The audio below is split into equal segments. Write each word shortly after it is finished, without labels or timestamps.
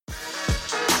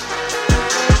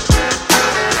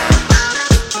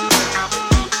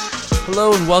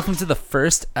Hello and welcome to the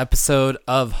first episode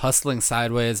of Hustling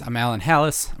Sideways. I'm Alan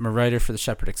Hallis. I'm a writer for the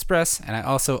Shepherd Express, and I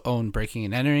also own Breaking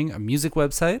and Entering, a music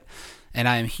website. And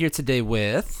I am here today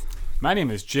with... My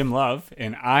name is Jim Love,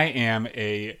 and I am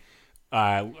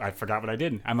I forgot what I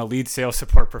did. I'm a lead sales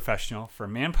support professional for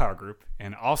Manpower Group,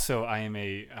 and also I am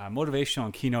a motivational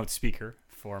and keynote speaker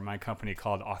for my company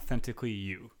called Authentically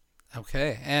You.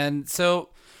 Okay, and so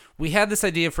we had this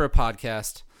idea for a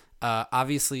podcast.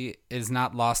 Obviously, it is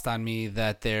not lost on me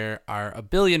that there are a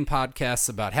billion podcasts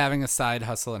about having a side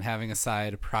hustle and having a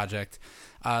side project.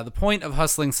 The point of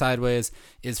Hustling Sideways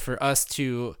is for us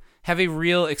to have a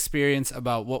real experience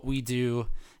about what we do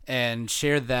and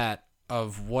share that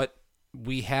of what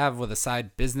we have with a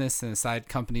side business and a side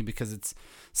company, because it's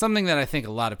something that I think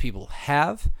a lot of people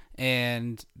have,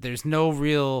 and there's no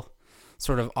real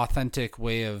sort of authentic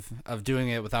way of doing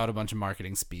it without a bunch of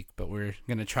marketing speak, but we're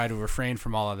going to try to refrain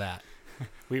from all of that.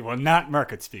 We will not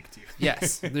market speak to you.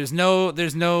 Yes. There's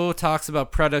no talks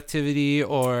about productivity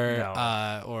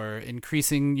or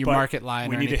increasing your market line.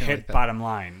 We or need to hit like that. bottom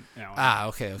line.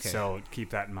 Okay. So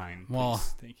keep that in mind. Well,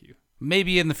 please. Thank you.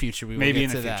 Maybe in the future we will Maybe get in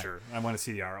the to that. future. I want to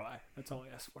see the ROI. That's all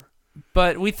I ask for.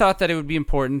 But we thought that it would be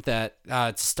important that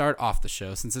to start off the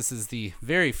show, since this is the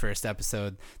very first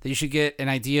episode, that you should get an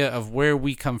idea of where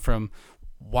we come from,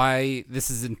 why this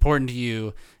is important to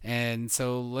you, and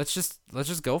so let's just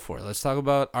go for it. Let's talk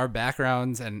about our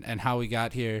backgrounds and how we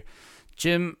got here.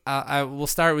 Jim, I will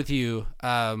start with you.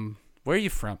 Where are you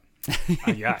from?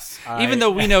 Yes. Even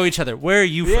though we know each other, where are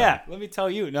you from? Yeah, let me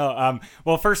tell you. No.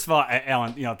 Well, first of all,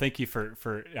 Alan, thank you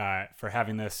for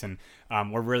having this, and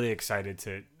we're really excited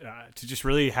to just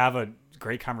really have a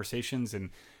great conversations and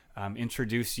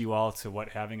introduce you all to what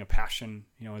having a passion,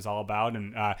 is all about.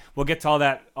 And we'll get to all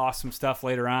that awesome stuff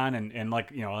later on. And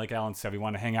like Alan said, we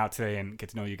want to hang out today and get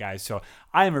to know you guys. So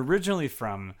I am originally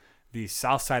from the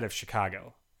south side of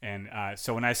Chicago, and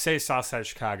so when I say south side of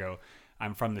Chicago,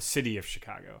 I'm from the city of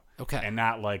Chicago. Okay. And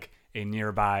not like a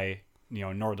nearby,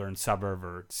 northern suburb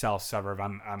or south suburb.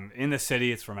 I'm in the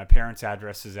city. It's where my parents'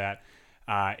 address is at.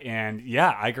 And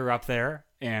yeah, I grew up there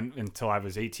and until I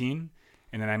was 18.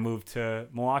 And then I moved to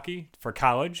Milwaukee for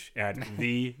college at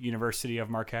the University of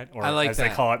Marquette, or as they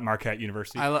call it, Marquette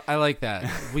University. I like that.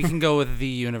 We can go with the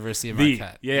University of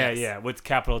Marquette. Yeah, with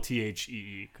capital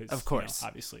THEE. Of course.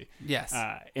 Obviously. Yes.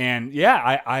 And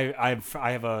yeah, I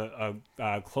have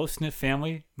a close-knit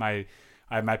family. I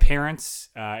have my parents,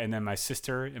 and then my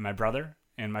sister and my brother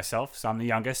and myself. So I'm the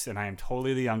youngest, and I am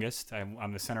totally the youngest.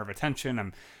 I'm the center of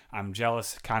attention. I'm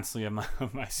jealous constantly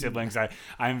of my siblings.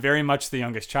 I'm very much the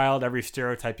youngest child. Every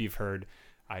stereotype you've heard,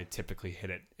 I typically hit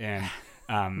it, and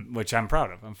which I'm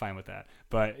proud of. I'm fine with that.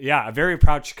 But yeah, a very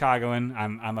proud Chicagoan.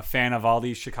 I'm a fan of all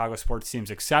these Chicago sports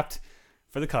teams except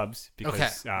for the Cubs.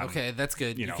 Because, okay, that's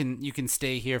good. You can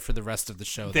stay here for the rest of the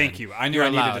show. Thank you. I knew I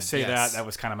needed to say that. That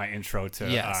was kind of my intro to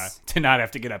not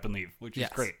have to get up and leave, which is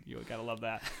great. You gotta love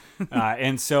that.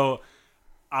 And so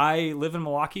I live in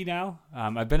Milwaukee now.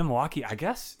 I've been in Milwaukee, I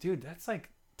guess, dude, that's like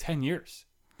 10 years.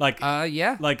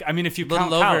 Yeah. Like, I mean, if you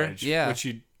count college, which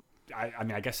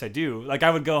I guess I do. Like, I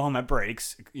would go home at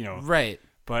breaks, Right.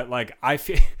 But like, I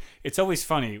feel it's always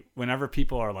funny whenever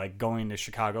people are like going to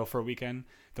Chicago for a weekend.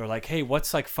 They're like, "Hey,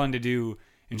 what's like fun to do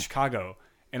in Chicago?"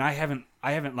 And I haven't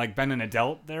like been an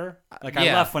adult there. Like,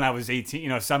 I left when I was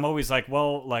 18. So I'm always like,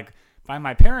 well, like by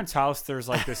my parents' house, there's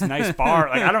like this nice bar.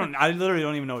 Like, I literally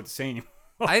don't even know what to say anymore.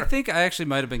 I think I actually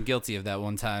might have been guilty of that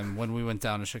one time when we went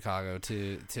down to Chicago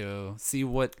to see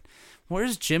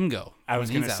where's Jim go. I was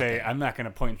going to say, I'm not going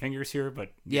to point fingers here, but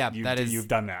you've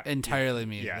done that. Entirely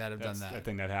me that have done that. I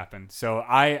think that happened. So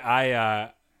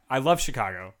I love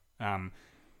Chicago.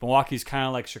 Milwaukee's kind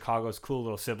of like Chicago's cool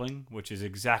little sibling, which is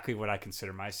exactly what I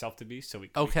consider myself to be. So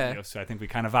so I think we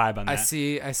kind of vibe on that. I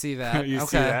see that. You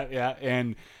see that, yeah.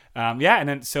 And and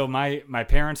then so my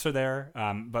parents are there,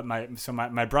 but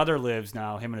my brother lives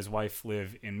now. Him and his wife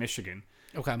live in Michigan.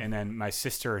 Okay. And then my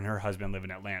sister and her husband live in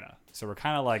Atlanta. So we're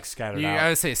kind of like scattered out. I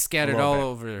would say scattered all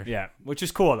over. Yeah, which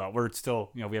is cool though. We're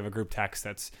still, we have a group text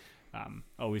that's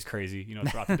always crazy,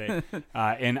 throughout the day.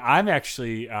 And I'm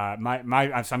actually so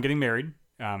I'm getting married,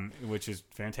 which is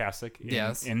fantastic.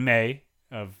 In May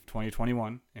of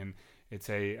 2021, and it's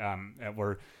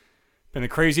we're been a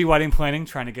crazy wedding planning,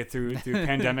 trying to get through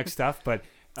pandemic stuff, but.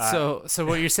 So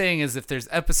what you're saying is if there's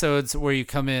episodes where you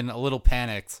come in a little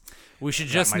panicked, we should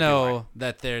just know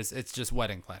that it's just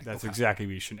wedding planning. That's exactly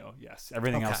what you should know. Yes.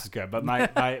 Everything else is good. But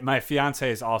my fiance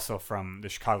is also from the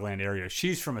Chicagoland area.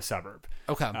 She's from a suburb.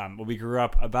 Okay. We grew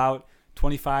up about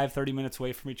 25, 30 minutes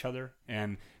away from each other,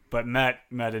 but met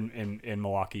in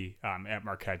Milwaukee at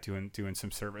Marquette doing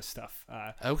some service stuff.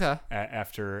 Okay.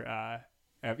 After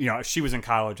she was in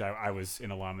college. I was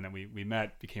an alum, and then we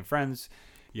met, became friends,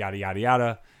 yada, yada,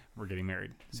 yada. We're getting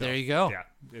married. So, there you go. Yeah,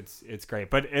 it's great.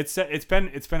 But it's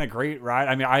been a great ride.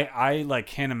 I mean, I like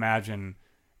can't imagine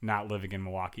not living in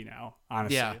Milwaukee now,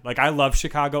 honestly. Yeah. Like, I love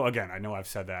Chicago. Again, I know I've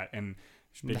said that. And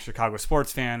big Chicago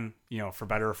sports fan, for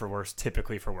better or for worse,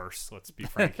 typically for worse. Let's be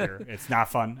frank here. It's not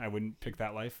fun. I wouldn't pick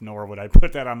that life, nor would I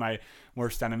put that on my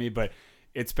worst enemy. But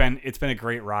it's been a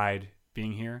great ride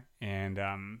being here. And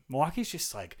Milwaukee's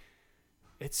just like,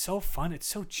 it's so fun. It's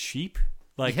so cheap.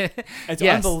 Like, it's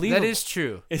yes, unbelievable. That is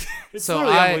true. It's so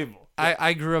literally unbelievable.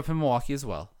 I grew up in Milwaukee as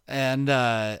well. And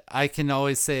I can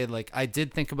always say, like, I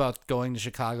did think about going to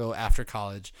Chicago after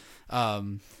college.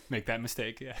 Make that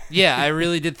mistake, yeah. Yeah, I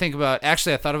really did think about,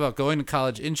 actually, I thought about going to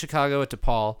college in Chicago at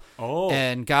DePaul. Oh.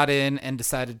 And got in and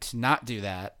decided to not do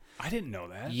that. I didn't know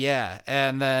that. Yeah,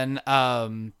 and then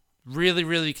really,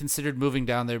 really considered moving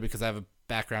down there because I have a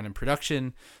background in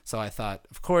production. So I thought,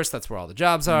 of course, that's where all the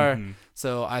jobs are. Mm-hmm.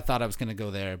 So I thought I was going to go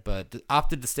there, but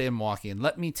opted to stay in Milwaukee. And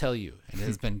let me tell you, it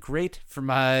has been great for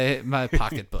my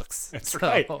pocketbooks. That's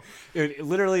right.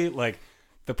 Literally, like,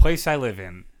 the place I live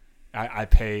in, I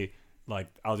pay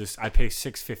I pay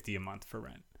 $650 a month for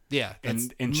rent. Yeah,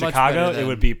 in Chicago, it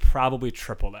would be probably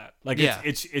triple that. Like, yeah.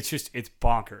 it's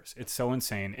bonkers. It's so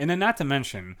insane. And then, not to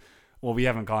mention, well, we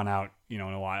haven't gone out, in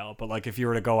a while. But, like, if you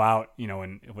were to go out,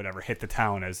 and whatever, hit the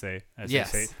town, as they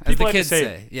say. As the kids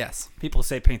say. Yes. People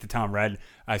say paint the town red.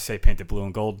 I say paint it blue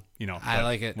and gold. I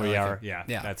like it. We are. It. Yeah.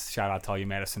 Yeah. That's shout out to all you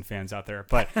Madison fans out there.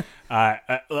 But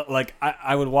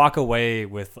I would walk away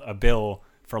with a bill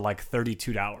for like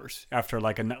 $32 after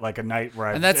like a night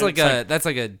where that's like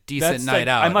a decent night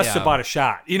out. I must have bought a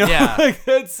shot, Yeah. Like,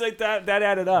 it's like that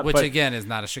added up. Which, but, again, is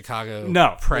not a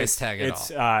Chicago price tag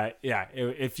at all.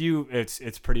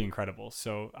 It's pretty incredible.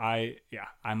 So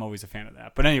I'm always a fan of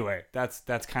that. But anyway, that's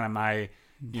kind of my,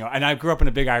 and I grew up in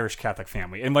a big Irish Catholic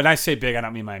family. And when I say big, I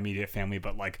don't mean my immediate family,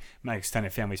 but like my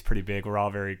extended family is pretty big. We're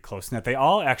all very close knit. They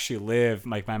all actually live,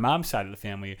 like my mom's side of the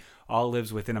family all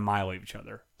lives within a mile of each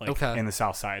other, like in the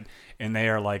South Side. And they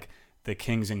are like the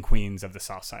kings and queens of the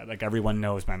South Side. Like, everyone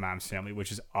knows my mom's family, which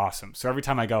is awesome. So every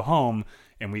time I go home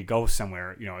and we go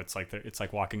somewhere, it's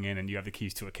like walking in and you have the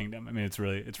keys to a kingdom. I mean, it's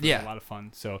really a lot of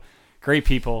fun. So great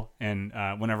people. And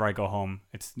whenever I go home,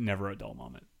 it's never a dull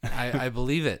moment. I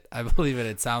believe it.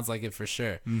 It sounds like it for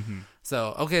sure. Mm-hmm.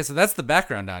 So, okay. So that's the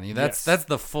background on you. That's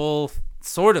the full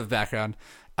sort of background.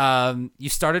 You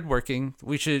started working.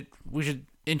 We should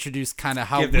introduce kind of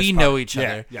how we know each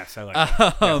other. Yes, I like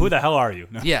that. Who the hell are you?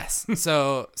 No. Yes.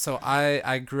 So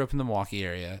I grew up in the Milwaukee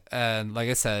area, and like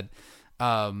I said,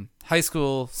 high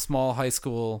school, small high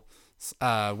school,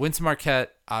 went to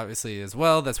Marquette, obviously, as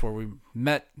well. That's where we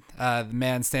met the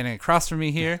man standing across from me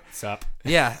here. What's up?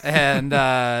 Yeah,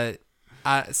 and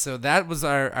so that was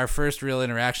our first real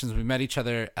interactions. We met each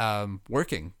other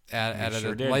working at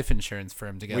a life insurance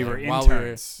firm together. We were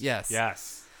interns.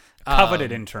 Yes.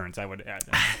 Coveted interns, I would add.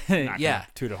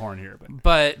 Not toot a horn here,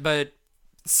 but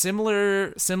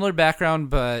similar background,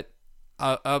 but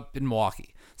up in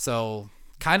Milwaukee. So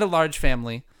kind of large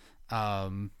family,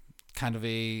 kind of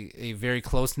a very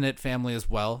close knit family as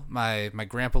well. My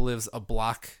grandpa lives a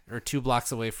block or 2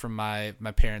 blocks away from my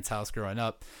parents' house growing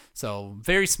up. So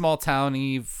very small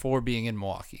towny for being in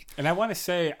Milwaukee. And I want to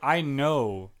say, I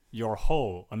know your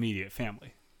whole immediate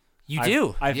family. You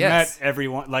do. I've met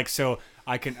everyone. Like, so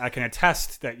I can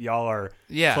attest that y'all are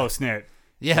close knit.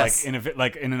 Yes.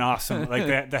 Like in an awesome,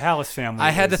 like the Hallis family. I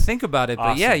had to think about it,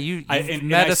 but awesome. you've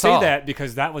met us all. I say that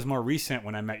because that was more recent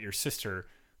when I met your sister,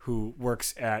 who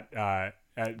works at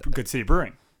Good City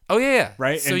Brewing. Oh yeah.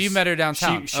 Right. So and you met her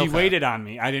downtown. She waited on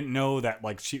me. I didn't know that,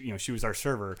 like, she was our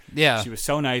server. Yeah. She was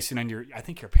so nice, and then I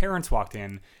think your parents walked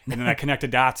in, and then I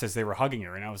connected dots as they were hugging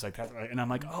her, and I was like, and I'm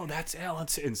like, oh, that's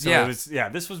Alice. And so it was,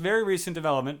 this was very recent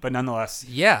development, but nonetheless,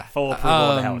 full approval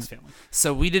of the Hallis family.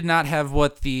 So we did not have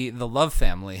what the Love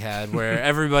family had, where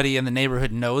everybody in the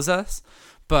neighborhood knows us,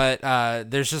 but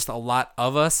there's just a lot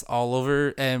of us all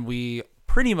over, and we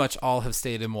pretty much all have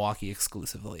stayed in Milwaukee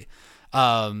exclusively.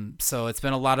 So it's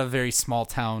been a lot of very small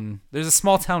town. There's a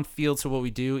small town feel to what we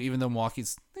do, even though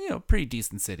Milwaukee's, pretty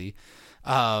decent city.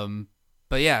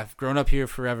 But yeah, I've grown up here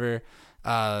forever,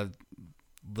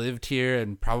 lived here,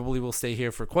 and probably will stay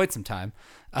here for quite some time.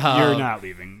 You're not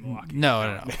leaving Milwaukee.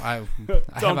 No.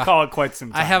 Don't call it quite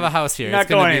some time. I have a house here. You're not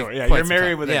going anywhere. Yeah, you're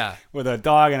married with a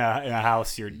dog in a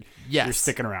house. You're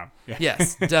sticking around. Yeah.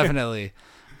 Yes, definitely.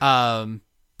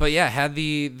 But yeah, had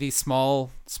the small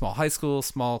high school,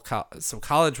 so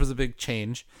college was a big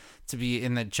change to be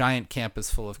in that giant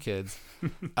campus full of kids.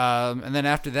 And then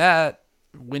after that,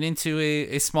 went into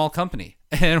a small company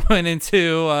and went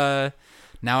into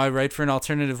Now I write for an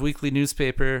alternative weekly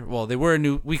newspaper. Well, they were a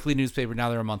new weekly newspaper. Now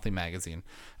they're a monthly magazine.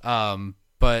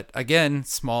 But again,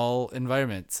 small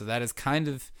environment. So that has kind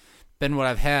of been what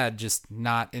I've had, just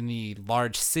not in the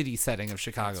large city setting of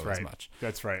Chicago as much.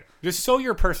 That's right. Just show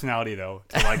your personality, though,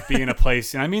 to like be in a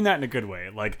place, and I mean that in a good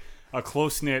way, like a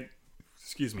close-knit,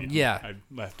 excuse me. Yeah.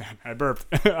 I burped.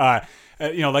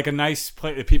 Like a nice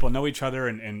place that people know each other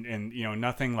and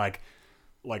nothing like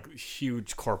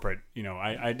huge corporate,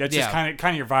 that's just kind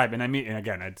of your vibe. And I mean, and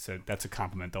again, that's a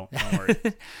compliment. Don't worry.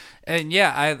 And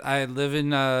yeah, I live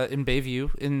in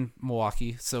Bayview in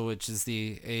Milwaukee, so which is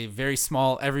a very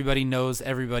small, everybody knows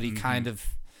everybody kind of.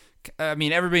 I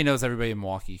mean, everybody knows everybody in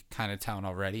Milwaukee kind of town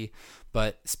already,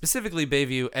 but specifically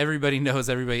Bayview, everybody knows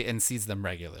everybody and sees them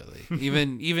regularly.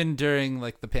 even during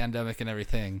like the pandemic and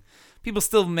everything, people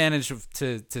still manage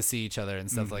to see each other and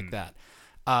stuff like that.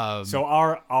 So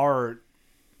our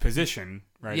position,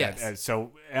 right? Yes.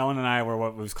 So Alan and I were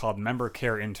what was called member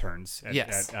care interns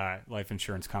at Life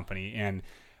Insurance Company, and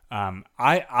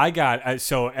I got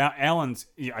so Alan's.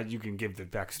 You can give the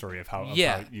backstory of how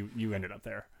you ended up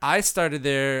there. I started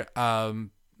there.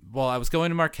 Well, I was going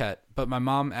to Marquette, but my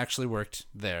mom actually worked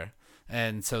there,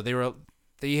 and so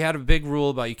they had a big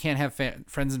rule about you can't have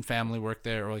friends and family work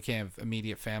there, or you can't have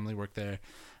immediate family work there.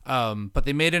 But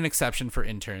they made an exception for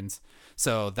interns.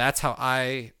 So that's how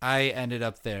I ended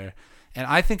up there. And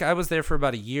I think I was there for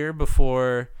about a year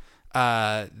before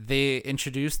they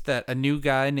introduced that a new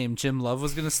guy named Jim Love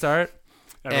was going to start.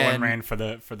 Everyone ran for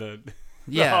the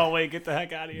yeah. Oh, wait, get the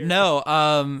heck out of here. No,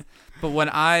 but when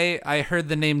I heard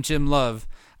the name Jim Love,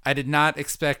 I did not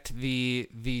expect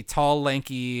the tall,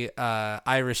 lanky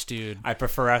Irish dude. I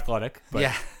prefer athletic, but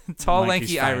yeah, tall,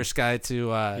 lanky Irish guy to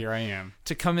here I am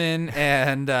to come in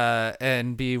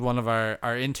and be one of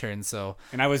our interns. So,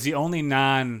 and I was the only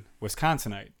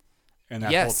non-Wisconsinite in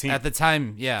that whole team at the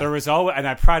time. Yeah, there was always, and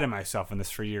I prided myself in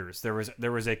this for years. There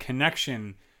was a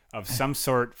connection of some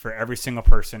sort for every single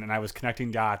person, and I was connecting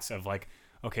dots of like,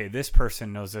 okay, this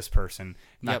person knows this person.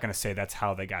 I'm not going to say that's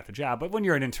how they got the job, but when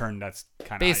you're an intern, that's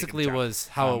kind of basically was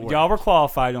how it worked. Y'all were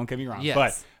qualified, don't get me wrong. Yes.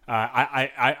 But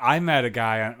I met a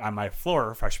guy on my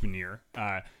floor freshman year,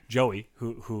 Joey,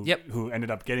 who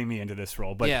ended up getting me into this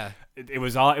role. But it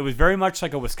was very much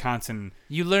like a Wisconsin.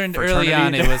 You learned early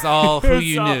on it was all who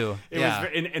you knew.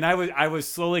 And I was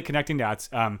slowly connecting dots.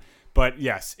 But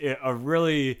yes, a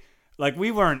really. Like,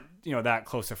 we weren't, that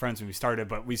close of friends when we started,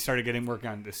 but we started working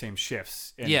on the same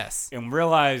shifts. And, and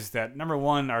realized that, number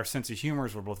one, our sense of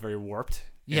humors were both very warped.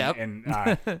 Yep.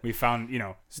 And we found,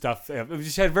 stuff. We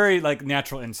just had very, like,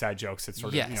 natural inside jokes that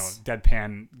sort of,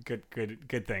 deadpan,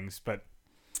 good things. But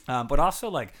also,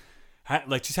 like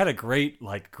just had a great,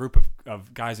 like, group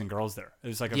of guys and girls there. It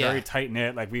was, like, a very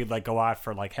tight-knit, like, we'd, like, go out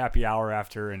for, like, happy hour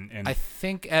after. And I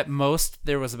think at most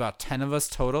there was about 10 of us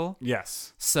total.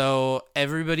 Yes. So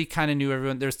everybody kind of knew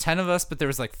everyone. There's 10 of us, but there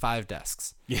was, like, 5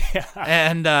 desks. Yeah.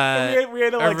 And we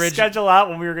had to, like, schedule out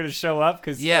when we were going to show up.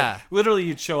 Because literally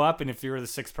you'd show up, and if you were the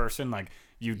sixth person, like,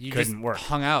 you couldn't just work.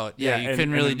 Hung out. Yeah, you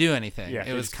couldn't really do anything. Yeah,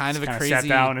 it was kind of a crazy... sat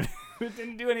down and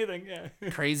didn't do anything. Yeah.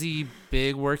 Crazy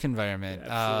big work environment.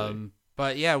 Absolutely.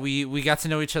 But yeah, we got to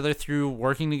know each other through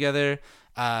working together.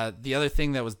 The other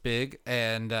thing that was big,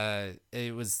 and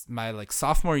it was my like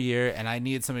sophomore year, and I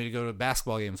needed somebody to go to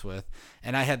basketball games with,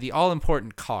 and I had the all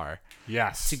important car.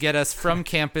 Yes. To get us from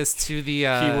campus to the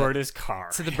keyword is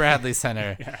car to the Bradley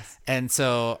Center. Yes. And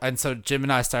so Jim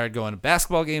and I started going to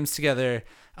basketball games together.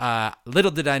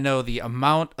 Little did I know the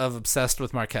amount of obsessed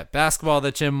with Marquette basketball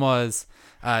that Jim was.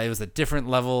 It was a different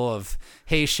level of,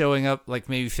 hey, showing up like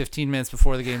maybe 15 minutes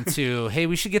before the game to, hey,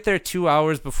 we should get there 2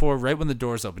 hours before, right when the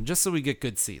doors open, just so we get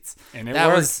good seats. And that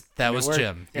was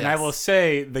Jim. And I will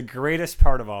say the greatest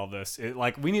part of all this,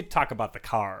 we need to talk about the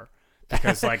car.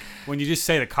 Because like when you just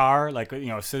say the car, like,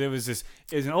 so it was an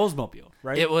Oldsmobile,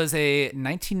 right? It was a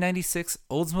 1996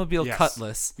 Oldsmobile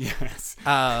Cutlass. Yes.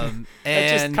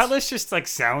 And Cutlass just like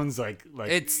sounds like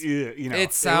it's,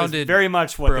 it sounded very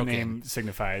much what broken. the name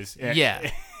signifies.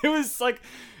 Yeah. It was like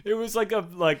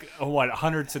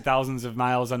hundreds of thousands of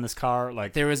miles on this car.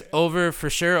 Like there was over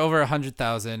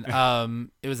 100,000. It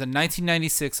was a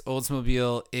 1996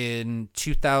 Oldsmobile. In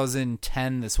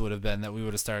 2010, this would have been that we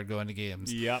would have started going to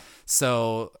games. Yep.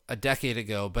 So a decade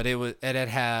ago, but it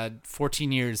had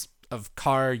 14 years of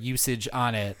car usage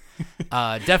on it.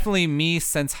 Definitely me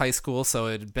since high school, so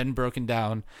it had been broken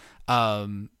down.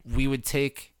 We would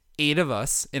take 8 of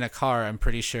us in a car, I'm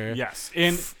pretty sure. Yes.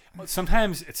 And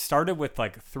sometimes it started with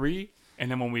like 3, And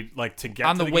then when we like to get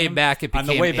on to the way game, back, it became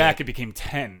on the way 8. back it became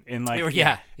 10. And like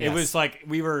It it was like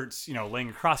we were laying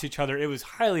across each other. It was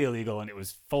highly illegal and it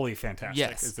was fully fantastic.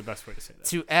 Yes. Is the best way to say that.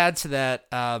 To add to that,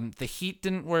 the heat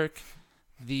didn't work,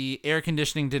 the air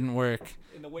conditioning didn't work,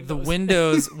 the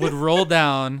windows would roll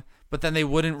down, but then they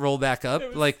wouldn't roll back up.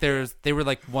 They were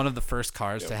like one of the first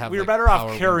cars to have. We were better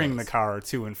off carrying the car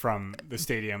to and from the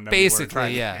stadium. Than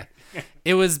basically, yeah.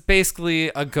 It was basically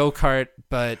a go-kart,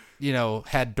 but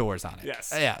had doors on it.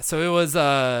 Yes. Yeah. So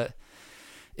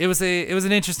it was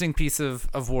an interesting piece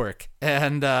of work,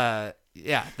 and that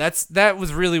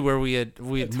was really where we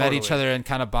had met each other and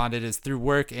kind of bonded, is through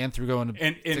work and through going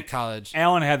to college.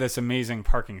 Alan had this amazing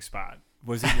parking spot.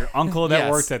 Was it your uncle that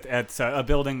Yes. worked at a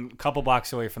building a couple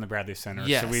blocks away from the Bradley Center?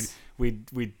 Yes. So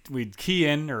we'd key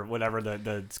in or whatever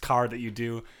the car that you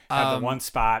do, have the one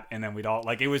spot, and then we'd all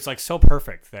it was like so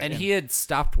perfect. And he had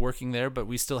stopped working there, but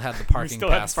we still had the parking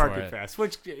pass for it.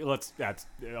 Which that's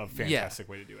a fantastic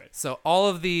way to do it. So all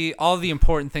of the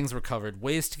important things were covered.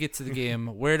 Ways to get to the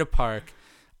game, where to park,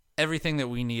 everything that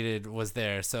we needed was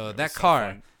there. So that car,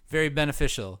 fun. very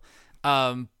beneficial.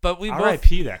 But we both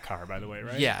R.I.P. that car, by the way,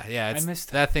 right? Yeah. I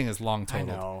missed that thing is long I totaled.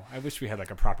 know. I wish we had like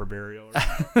a proper burial.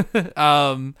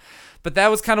 But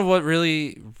that was kind of what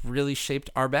really, really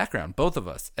shaped our background, both of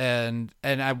us. And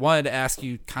I wanted to ask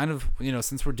you kind of,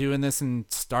 since we're doing this and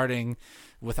starting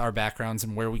with our backgrounds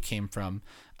and where we came from,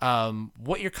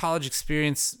 what your college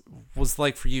experience was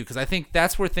like for you. Because I think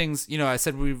that's where things, I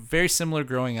said we were very similar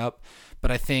growing up, but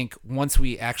I think once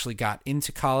we actually got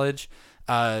into college,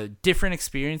 different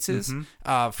experiences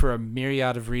for a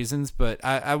myriad of reasons, but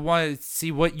I wanted to see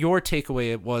what your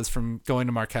takeaway was from going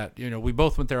to Marquette. We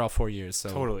both went there all 4 years, so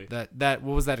Totally. That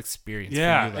what was that experience?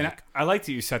 Yeah, for you like? and I like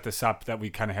that you set this up, that we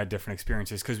kind of had different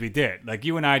experiences, because we did. Like,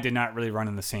 you and I did not really run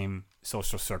in the same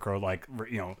social circle. Like,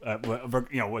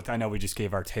 what I know, we just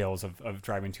gave our tales of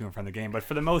driving to and from the game, but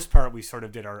for the most part, we sort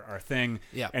of did our thing.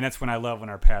 Yeah, and that's when I love when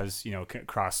our paths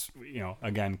cross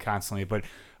again constantly. But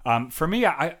for me,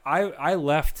 I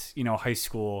left high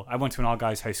school. I went to an all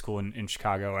guys high school in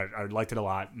Chicago. I liked it a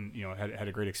lot, and had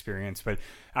a great experience. But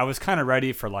I was kind of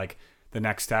ready for like the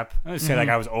next step. I would say like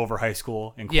I was over high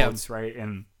school in quotes, right?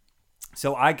 And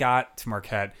so I got to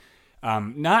Marquette.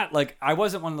 Not like, I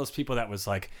wasn't one of those people that was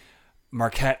like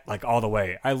Marquette like all the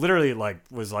way. I literally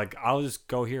was like, I'll just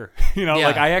go here.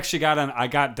 Like I actually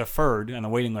got deferred on the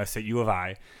waiting list at U of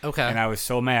I. Okay. And I was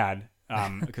so mad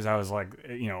because I was like,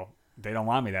 they don't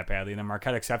want me that badly. And then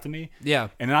Marquette accepted me. Yeah.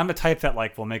 And then I'm the type that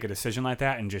will make a decision like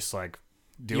that and just do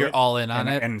it. You're all in on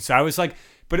it. And so I was like,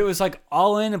 but it was like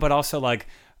all in, but also like,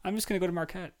 I'm just going to go to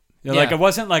Marquette. Yeah. Like, it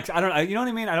wasn't like, you know what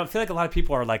I mean? I don't feel like a lot of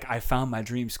people are like, I found my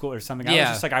dream school or something. I was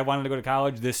just like, I wanted to go to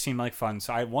college. This seemed like fun.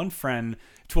 So I had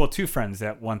two friends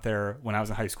that went there when I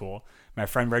was in high school. My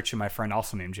friend Rich and my friend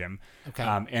also named Jim. Okay.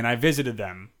 And I visited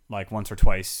them like once or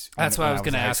twice. That's what I was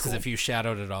going to ask, is if you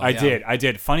shadowed at all. I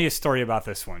did. Funniest story about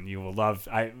this one. You will love.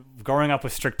 Growing up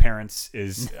with strict parents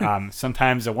is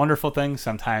sometimes a wonderful thing,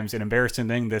 sometimes an embarrassing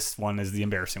thing. This one is the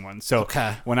embarrassing one. So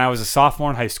when I was a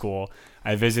sophomore in high school,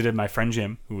 I visited my friend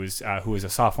Jim, who was a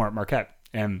sophomore at Marquette,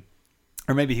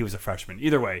 or maybe he was a freshman.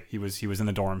 Either way, he was in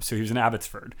the dorm, so he was in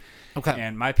Abbotsford. Okay.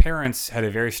 And my parents had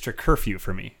a very strict curfew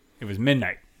for me. It was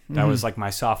midnight. That was like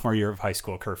my sophomore year of high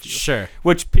school curfew. Sure.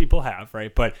 Which people have,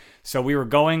 right? But so we were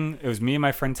going, it was me and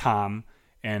my friend Tom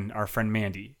and our friend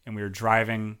Mandy, and we were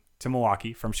driving to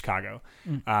Milwaukee from Chicago.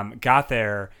 Got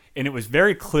there, and it was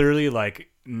very clearly like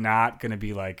not going to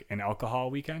be like an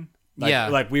alcohol weekend.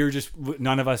 Like we were just,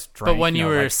 none of us drank. But when you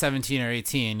were 17 or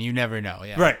 18, you never know.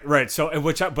 Yeah. Right. So,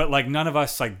 but like none of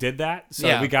us like did that.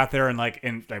 So we got there and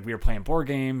we were playing board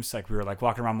games. Like we were like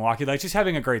walking around Milwaukee, like just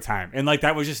having a great time. And like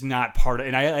that was just not part of.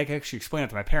 And I like actually explained it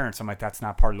to my parents. I'm like, that's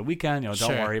not part of the weekend.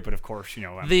 Don't worry. But of course,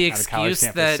 I'm the at a college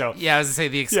excuse campus, that I was gonna say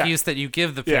the excuse that you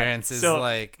give the parents is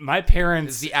like my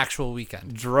parents is the actual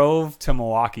weekend. Drove to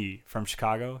Milwaukee from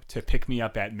Chicago to pick me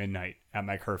up at midnight at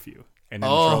my curfew, and then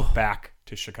drove back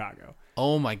to Chicago.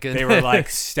 Oh my goodness! They were like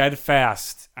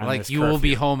steadfast on like this you curfew. will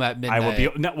be home at midnight. I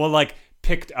will be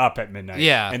picked up at midnight.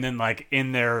 Yeah, and then like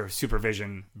in their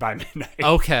supervision by midnight.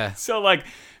 Okay. So like,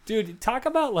 dude, talk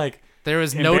about like there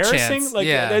was no chance. Like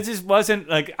it just wasn't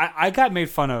like I got made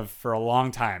fun of for a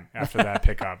long time after that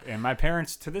pickup, and my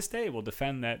parents to this day will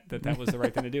defend that was the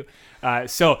right thing to do.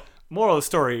 So moral of the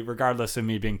story, regardless of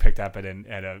me being picked up at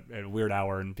a weird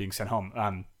hour and being sent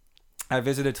home. I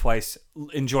visited twice,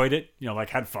 enjoyed it,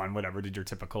 had fun, whatever, did your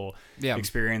typical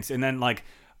experience. And then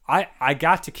I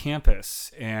got to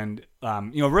campus and,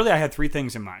 really I had three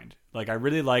things in mind. Like I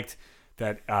really liked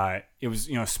that it was,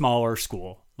 smaller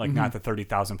school, like not the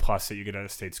 30,000 plus that you get at a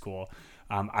state school.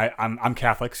 I'm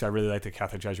Catholic, so I really like the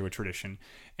Catholic Jesuit tradition,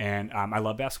 and I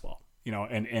love basketball.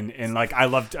 And like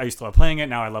I used to love playing it.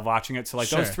 Now I love watching it. So like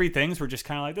those three things were just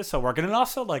kind of like, this will work. And then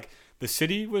also like the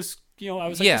city was, I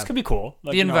was like, this could be cool.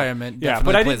 Like, the environment. Yeah.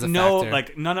 But I didn't know factor.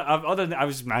 like none of, other than I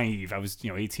was naive. I was,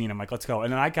 18. I'm like, let's go.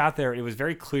 And then I got there. It was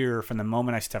very clear from the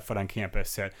moment I stepped foot on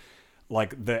campus that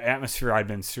like the atmosphere I'd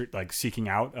been like seeking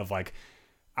out of like,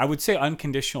 I would say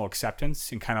unconditional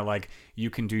acceptance and kind of like, you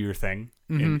can do your thing.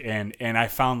 And I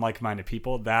found like-minded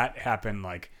people. That happened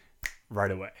like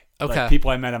right away. Okay. Like people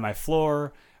I met on my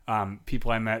floor, people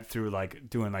I met through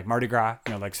like doing like Mardi Gras,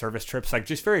 like service trips, like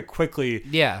just very quickly.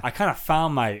 Yeah. I kind of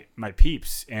found my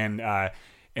peeps, and I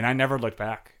never looked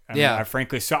back. I mean, I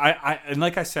frankly, so I and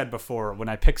like I said before, when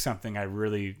I pick something, I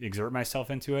really exert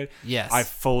myself into it. Yes. I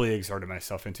fully exerted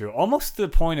myself into it, almost to the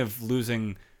point of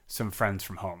losing some friends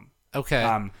from home.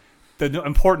 Okay. The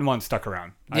important ones stuck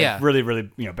around. I Yeah. have really, really,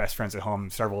 best friends at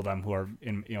home. Several of them who are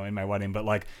in my wedding, but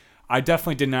like. I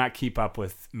definitely did not keep up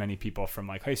with many people from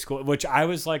like high school, which I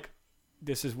was like,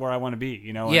 this is where I want to be,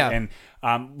 Yeah.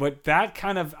 But that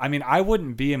kind of, I mean, I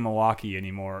wouldn't be in Milwaukee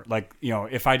anymore. Like,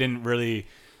 if I didn't really,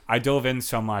 I dove in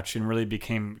so much and really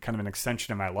became kind of an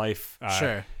extension of my life.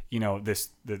 Sure.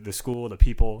 The school, the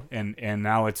people, and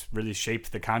now it's really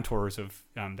shaped the contours of,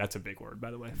 that's a big word,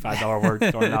 by the way, $5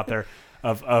 word throwing out there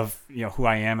of who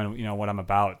I am and, what I'm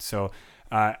about. So,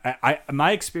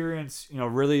 my experience,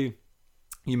 really,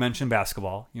 you mentioned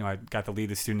basketball. I got to lead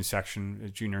the student section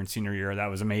junior and senior year. That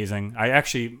was amazing. I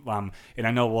actually, and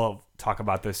I know we'll talk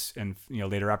about this in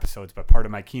later episodes, but part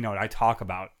of my keynote, I talk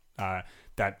about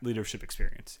that leadership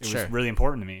experience. It was really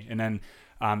important to me. And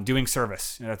then doing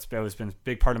service, that has been a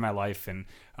big part of my life. And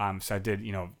so I did,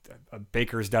 a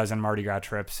baker's dozen Mardi Gras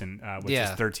trips, and which is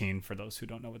 13 for those who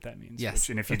don't know what that means. Yes.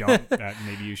 And if you don't,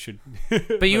 maybe you should.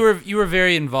 But you were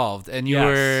very involved, and you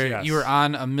were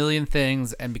on a million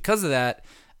things, and because of that,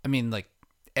 I mean, like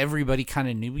everybody kind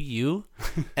of knew you,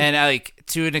 and like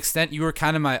to an extent, you were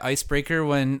kind of my icebreaker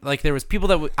when like there was people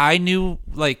that I knew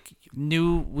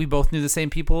we both knew the same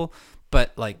people,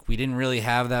 but like we didn't really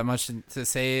have that much to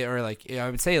say, or like I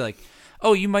would say like,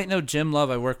 oh, you might know Jim Love,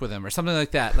 I work with him, or something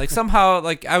like that. Like somehow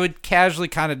like I would casually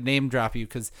kind of name drop you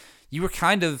because you were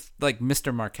kind of like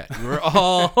Mr. Marquette.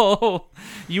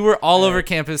 You were all over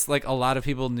campus. Like a lot of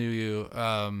people knew you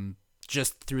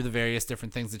just through the various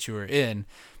different things that you were in,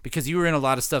 because you were in a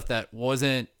lot of stuff that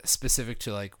wasn't specific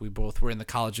to like, we both were in the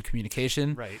College of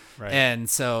Communication. Right. And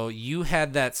so you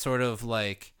had that sort of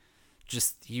like,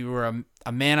 just, you were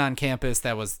a man on campus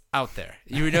that was out there.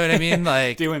 You know what I mean?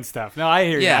 Like doing stuff. No, I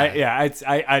hear you. Yeah.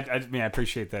 I mean, I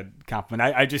appreciate that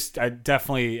compliment. I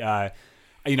definitely, and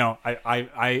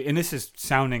this is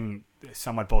sounding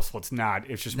somewhat boastful. It's not.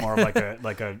 It's just more of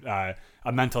like a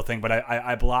mental thing. But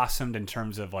I blossomed in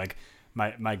terms of like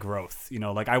my growth.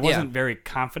 Like I wasn't very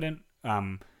confident. I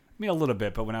mean, a little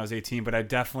bit, but when I was 18, but I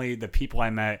definitely, the people I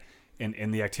met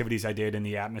in the activities I did and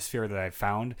the atmosphere that I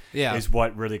found is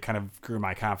what really kind of grew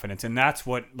my confidence. And that's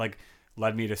what like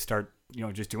led me to start,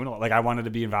 just doing it. Like I wanted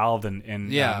to be involved and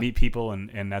meet people,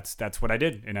 and that's what I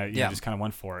did. And I just kind of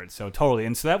went for it. So totally.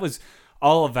 And so that was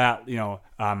all of that,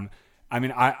 I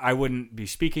mean, I wouldn't be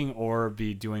speaking or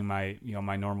be doing my,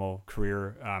 my normal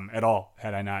career at all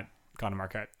had I not gone to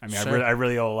Marquette. I mean, I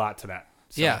really owe a lot to that.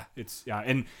 So it's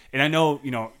and I know,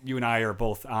 you and I are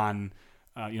both on,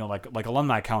 like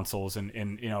alumni councils and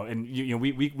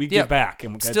we give back,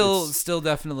 and still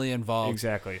definitely involved.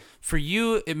 Exactly. For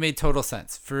you, it made total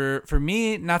sense. For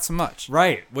me, not so much.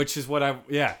 Right. Which is what I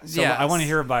want to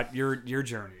hear about your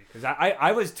journey. Because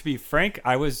I was, to be frank,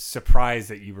 I was surprised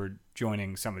that you were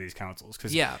joining some of these councils,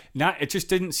 because it just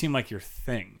didn't seem like your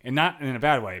thing, and not in a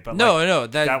bad way, but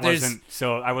that wasn't.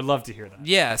 So I would love to hear that.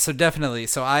 Yeah, so definitely.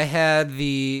 So I had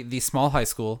the small high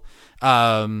school.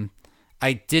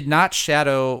 I did not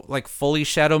fully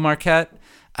shadow Marquette.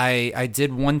 I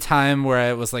did one time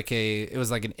where it was like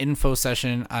an info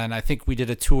session, and I think we did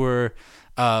a tour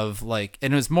of like,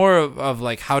 and it was more of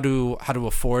like how to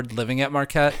afford living at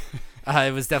Marquette.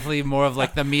 It was definitely more of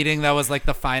like the meeting that was like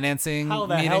the financing. How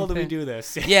the hell do we do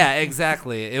this? Yeah,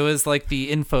 exactly. It was like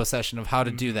the info session of how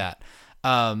to do that.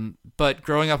 But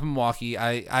growing up in Milwaukee,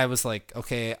 I was like,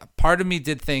 okay, part of me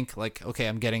did think like, okay,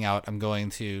 I'm getting out. I'm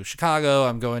going to Chicago.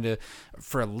 I'm going to,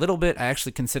 for a little bit, I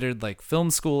actually considered like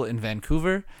film school in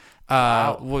Vancouver.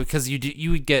 Because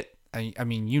you would get, I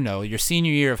mean, your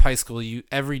senior year of high school,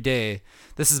 every day,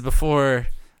 this is before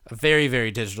a very,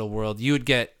 very digital world, you would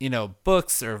get,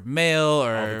 books or mail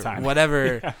or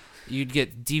whatever. Yeah. You'd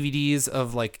get DVDs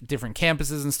of like different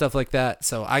campuses and stuff like that.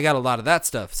 So I got a lot of that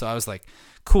stuff. So I was like,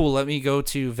 cool, let me go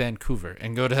to Vancouver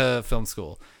and go to film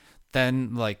school.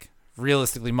 Then like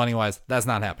realistically, money wise, that's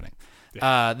not happening. Then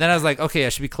I was like, okay, I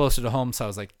should be closer to home. So I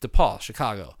was like, DePaul,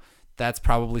 Chicago. That's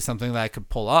probably something that I could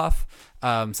pull off,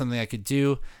 something I could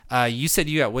do. You said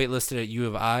you got waitlisted at U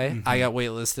of I. Mm-hmm. I got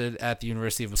waitlisted at the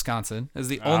University of Wisconsin. It was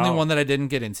the only one that I didn't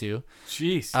get into.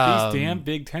 Jeez, these damn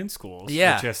Big Ten schools.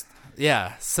 Yeah. Are just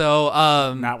Yeah. So,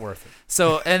 not worth it.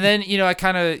 So, and then, I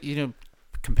kind of,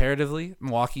 comparatively,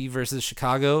 Milwaukee versus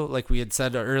Chicago, like we had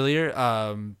said earlier,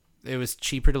 it was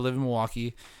cheaper to live in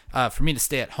Milwaukee for me to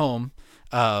stay at home.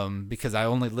 Because I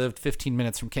only lived 15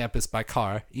 minutes from campus by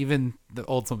car. Even the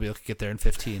Oldsmobile could get there in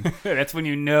 15. That's when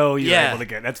you're able to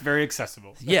get. That's very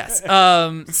accessible. Yes.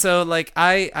 So like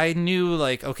I knew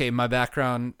like, okay, my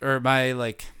background or my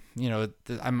like,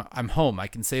 I'm home. I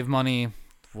can save money,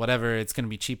 whatever. It's going to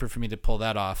be cheaper for me to pull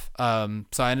that off.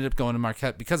 So I ended up going to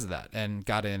Marquette because of that and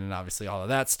got in and obviously all of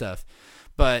that stuff.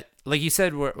 But like you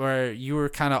said, where you were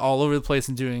kind of all over the place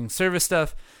and doing service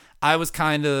stuff, I was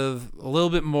kind of a little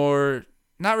bit more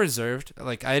not reserved.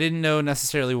 Like I didn't know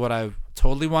necessarily what I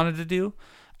totally wanted to do.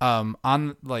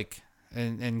 On like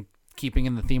and keeping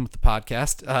in the theme with the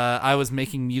podcast, I was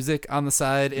making music on the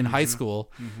side in high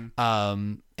school.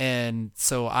 And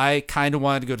so I kind of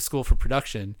wanted to go to school for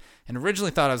production and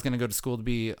originally thought I was going to go to school to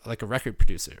be like a record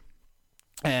producer.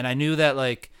 And I knew that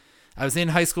like I was in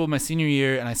high school my senior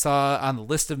year and I saw on the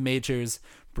list of majors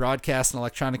broadcast and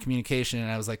electronic communication.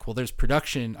 And I was like, well, there's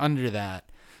production under that.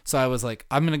 So I was like,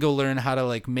 I'm going to go learn how to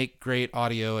like make great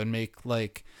audio and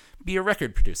be a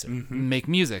record producer, make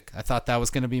music. I thought that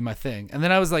was going to be my thing. And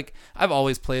then I was like, I've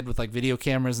always played with like video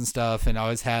cameras and stuff and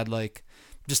always had like,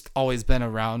 just always been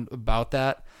around about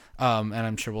that. And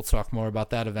I'm sure we'll talk more about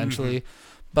that eventually.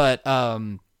 But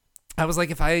I was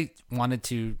like, if I wanted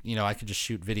to, I could just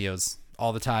shoot videos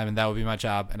all the time and that would be my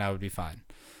job and I would be fine.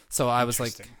 So I was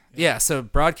like, yeah, so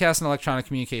broadcast and electronic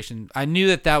communication, I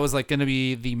knew that was like going to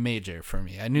be the major for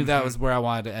me. I knew that was where I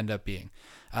wanted to end up being.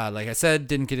 Like I said,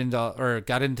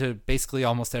 got into basically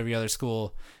almost every other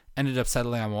school, ended up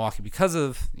settling on Milwaukee because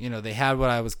of, they had what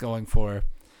I was going for.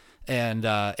 And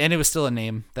it was still a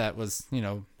name that was,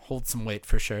 hold some weight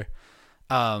for sure.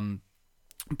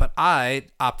 But I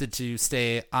opted to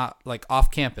stay like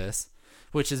off campus,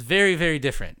 which is very, very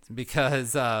different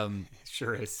because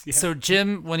sure is. Yeah. So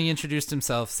Jim, when he introduced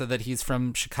himself, said that he's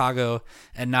from Chicago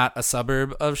and not a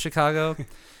suburb of Chicago.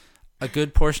 A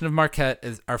good portion of Marquette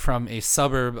are from a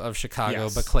suburb of Chicago,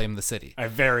 but claim the city. A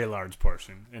very large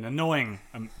portion, an annoying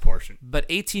portion. But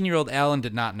 18-year-old Alan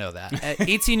did not know that.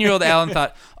 18-year-old Alan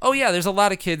thought, oh yeah, there's a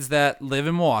lot of kids that live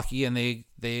in Milwaukee and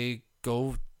they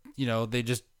go, they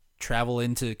just travel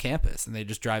into campus and they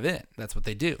just drive in. That's what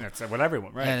they do. That's what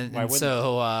everyone, right? And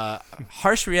so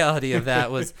harsh reality of that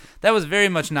was very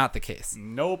much not the case.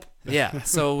 Nope. Yeah.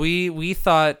 So we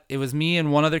thought it was me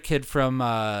and one other kid from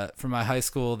my high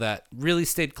school that really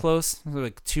stayed close.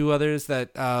 Like two others that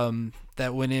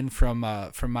went in from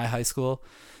my high school,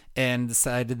 and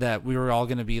decided that we were all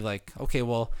going to be like, okay,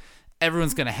 well,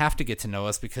 everyone's going to have to get to know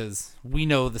us because we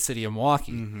know the city of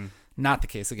Milwaukee. Not the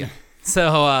case again.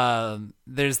 So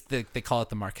they call it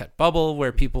the Marquette bubble,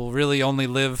 where people really only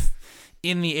live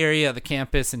in the area of the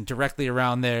campus and directly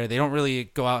around there. They don't really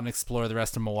go out and explore the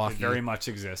rest of Milwaukee. It very much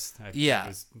exists.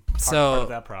 Yeah. Part of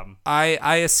that problem.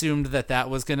 I assumed that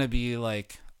was going to be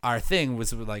like our thing,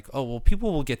 was like, oh, well,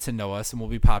 people will get to know us and we'll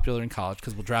be popular in college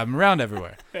because we'll drive them around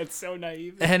everywhere. That's so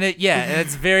naive. And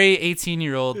it's very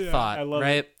 18-year-old thought, I love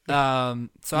right? it. So not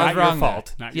I was wrong. Your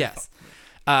fault. Not your fault.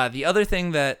 The other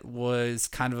thing that was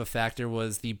kind of a factor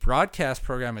was the broadcast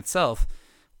program itself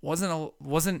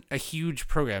wasn't a huge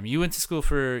program. You went to school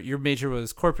your major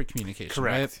was corporate communication,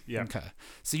 correct? Right? Yeah. Okay.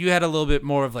 So you had a little bit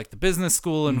more of like the business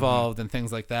school involved and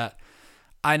things like that.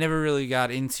 I never really got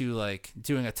into like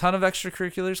doing a ton of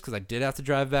extracurriculars because I did have to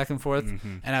drive back and forth,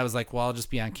 and I was like, well, I'll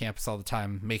just be on campus all the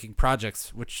time making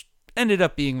projects, which ended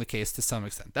up being the case to some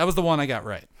extent. That was the one I got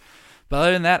right. But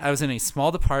other than that, I was in a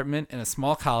small department in a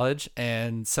small college,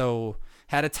 and so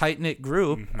had a tight-knit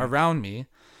group around me,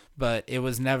 but it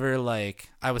was never like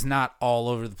I was not all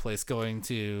over the place going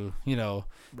to,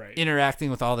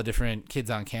 interacting with all the different kids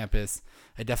on campus.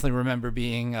 I definitely remember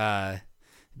being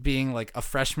like a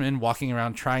freshman walking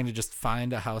around trying to just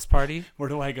find a house party. Where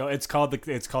do I go? It's called the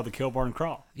Kilbourne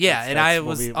Crawl. Yeah, and I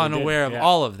was unaware of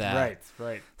all of that.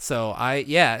 Right. So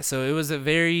so it was a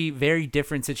very, very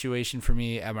different situation for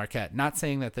me at Marquette. Not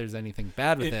saying that there's anything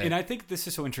bad with it. And I think this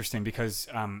is so interesting because,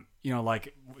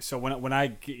 so when I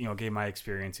gave my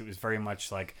experience, it was very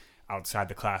much like outside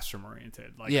the classroom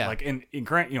oriented. Like in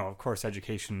grant, of course,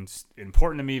 education's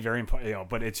important to me, very important,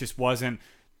 but it just wasn't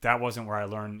that wasn't where I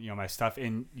learned, my stuff.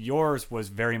 And yours was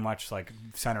very much like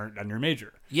centered on your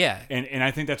major. Yeah. And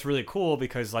I think that's really cool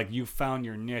because like you found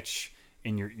your niche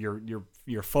and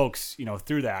your folks,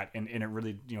 through that, and it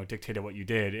really, dictated what you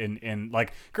did. And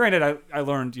like, granted, I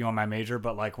learned, my major,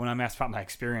 but like when I'm asked about my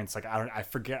experience, like I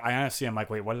forget. I honestly, I'm like,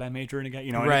 wait, what did I major in again?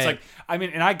 And it's like, I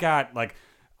mean, and I got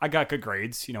good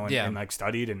grades, and like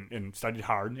studied and studied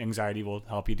hard. Anxiety will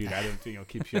help you do that. It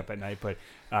keeps you up at night. But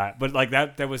like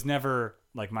that was never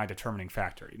like my determining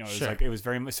factor. It was like, it was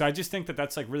very much. So I just think that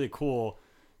that's like really cool.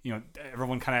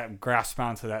 Everyone kind of grasps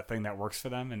onto that thing that works for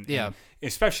them. And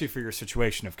especially for your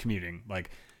situation of commuting, like,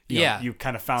 you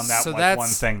kind of found that one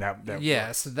thing that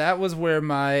works. So that was where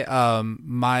my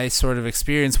my sort of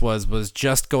experience was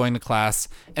just going to class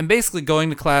and basically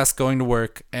going to class, going to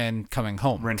work, and coming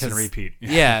home. Rinse and repeat.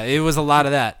 Yeah, it was a lot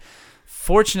of that.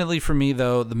 Fortunately for me,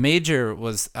 though, the major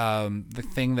was the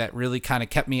thing that really kind of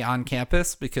kept me on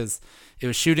campus because it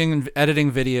was shooting and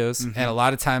editing videos, and a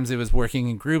lot of times it was working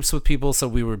in groups with people, so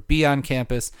we would be on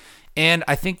campus. And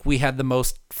I think we had the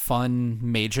most fun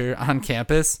major on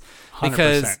campus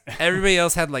because 100%. Everybody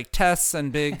else had like tests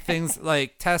and big things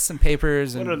like tests and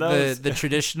papers and the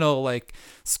traditional like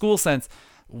school sense.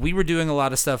 We were doing a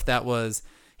lot of stuff that was,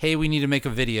 hey, we need to make a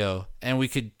video, and we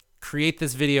could create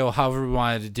this video however we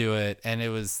wanted to do it. And it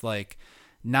was like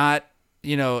not,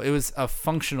 it was a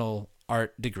functional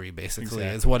art degree basically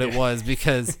is what it was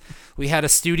because we had a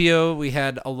studio, we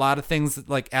had a lot of things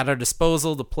like at our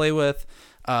disposal to play with.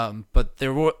 But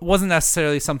there wasn't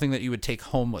necessarily something that you would take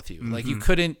home with you. Like you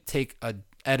couldn't take a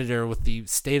editor with the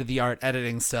state of the art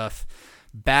editing stuff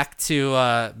back to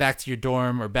your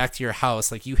dorm or back to your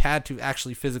house. Like you had to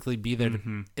actually physically be there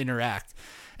to interact.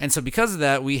 And so because of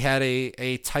that, we had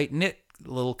a tight knit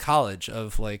little college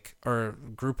of like, or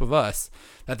group of us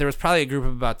that there was probably a group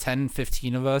of about 10,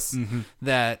 15 of us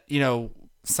that,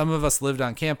 some of us lived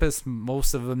on campus.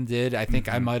 Most of them did. I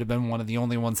think I might've been one of the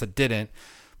only ones that didn't.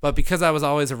 But because I was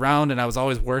always around and I was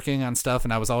always working on stuff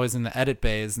and I was always in the edit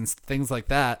bays and things like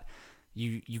that,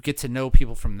 you get to know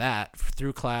people from that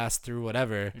through class, through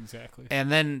whatever. Exactly.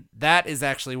 And then that is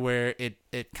actually where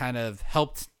it kind of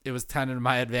helped. It was kind of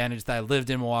my advantage that I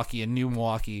lived in Milwaukee and knew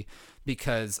Milwaukee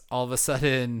because all of a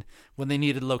sudden when they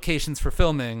needed locations for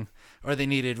filming or they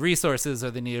needed resources or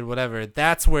they needed whatever,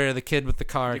 that's where the kid with the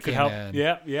car came in.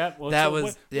 Yeah. Well,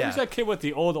 where's that kid with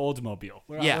the old Oldsmobile?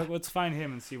 Let's find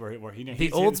him and see where he the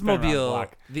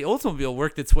Oldsmobile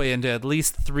worked its way into at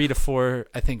least 3 to 4,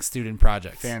 I think, student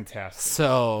projects. Fantastic.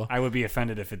 So I would be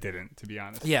offended if it didn't, to be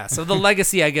honest. Yeah. So the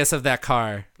legacy, I guess, of that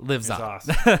car lives on.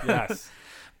 Awesome. Yes.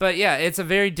 But yeah, it was a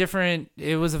very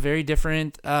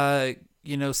different,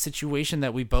 situation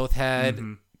that we both had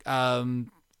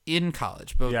in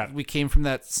college. But we came from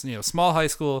that, small high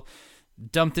school,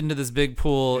 dumped into this big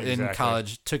pool in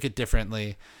college, took it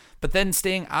differently. But then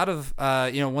staying out of,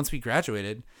 once we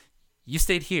graduated, you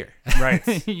stayed here.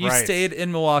 Right. You stayed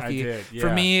in Milwaukee. I did, yeah.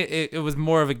 For me, it was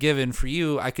more of a given. For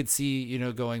you, I could see,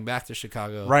 going back to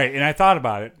Chicago. Right. And I thought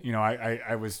about it.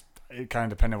 I was, it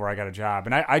kind of depended where I got a job.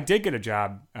 And I did get a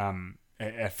job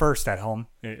at first at home,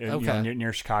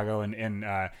 near Chicago. And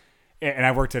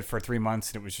I worked it for 3 months,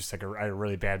 and it was just like I had a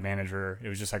really bad manager. It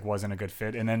was just like wasn't a good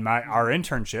fit. And then our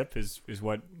internship is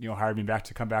what hired me back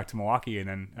to come back to Milwaukee. And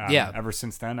then ever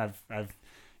since then, I've kind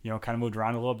of moved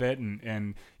around a little bit,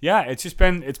 and it's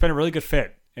been a really good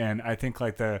fit. And I think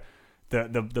like the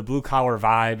blue collar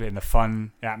vibe and the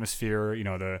fun atmosphere,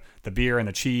 the beer and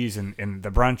the cheese and the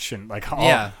brunch and like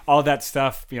all that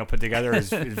stuff, put together is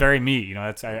very me.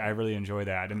 I really enjoy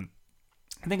that. And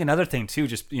I think another thing too,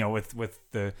 just with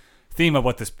the theme of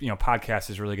what this podcast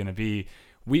is really going to be,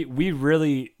 we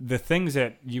really, the things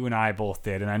that you and I both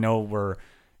did, and I know we're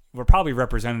probably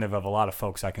representative of a lot of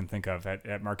folks I can think of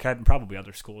at Marquette and probably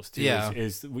other schools too. Yeah.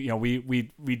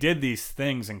 We did these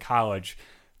things in college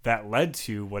that led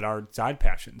to what our side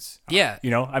passions.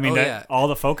 All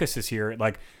the focus is here.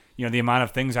 Like, the amount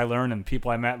of things I learned and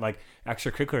people I met, like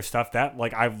extracurricular stuff that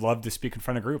like I loved to speak in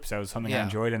front of groups. That was something I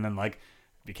enjoyed. And then like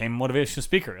became a motivational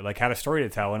speaker, like had a story to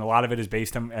tell. And a lot of it is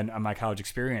based on my college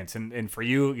experience. And for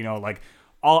you, like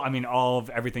all of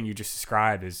everything you just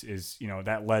described is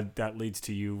that leads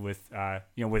to you with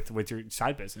your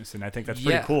side business. And I think that's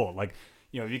pretty cool. Like,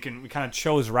 we kind of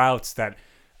chose routes that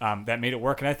made it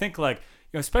work. And I think like,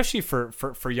 especially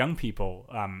for young people,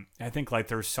 I think like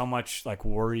there's so much like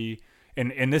worry,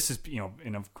 and this is,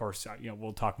 and of course,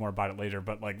 we'll talk more about it later,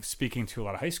 but like speaking to a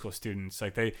lot of high school students,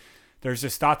 like there's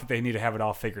this thought that they need to have it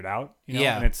all figured out,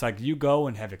 Yeah. and it's like you go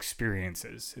and have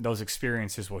experiences. Those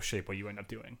experiences will shape what you end up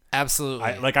doing. Absolutely.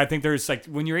 I think there's like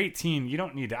when you're 18, you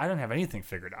don't need to, I don't have anything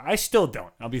figured out. I still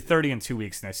don't. I'll be 30 in 2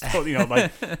 weeks and I still,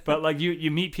 but like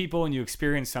you meet people and you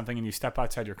experience something and you step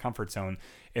outside your comfort zone,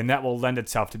 and that will lend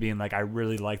itself to being like, I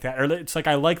really like that. Or it's like,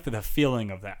 I like the feeling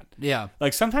of that. Yeah.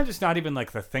 Like sometimes it's not even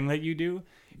like the thing that you do.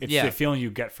 It's the feeling you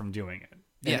get from doing it. And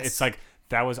Yes. it's like,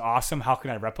 that was awesome. How can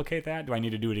I replicate that? Do I need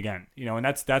to do it again? And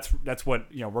that's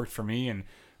what worked for me, and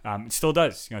it still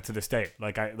does. To this day.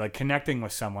 Like connecting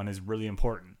with someone is really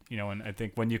important. And I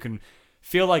think when you can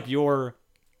feel like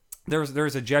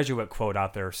there's a Jesuit quote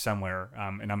out there somewhere,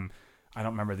 and I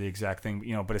don't remember the exact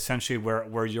thing. But essentially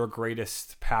where your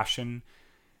greatest passion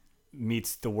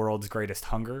meets the world's greatest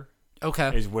hunger.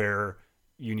 Okay. Is where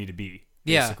you need to be.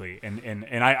 Basically. Yeah.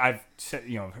 And I've said,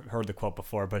 heard the quote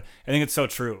before, but I think it's so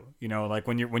true. Like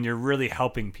when you're really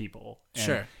helping people and,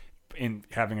 Sure. and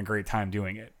having a great time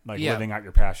doing it, like living out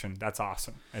your passion, that's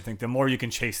awesome. I think the more you can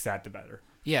chase that, the better.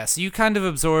 Yeah. So you kind of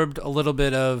absorbed a little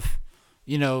bit of,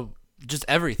 just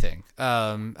everything.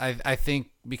 I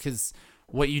think because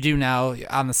what you do now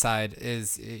on the side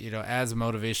is, as a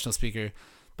motivational speaker,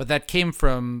 but that came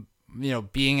from,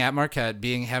 being at Marquette,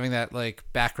 having that like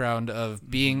background of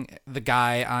being the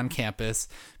guy on campus,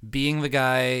 being the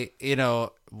guy,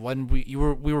 when we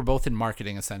were both in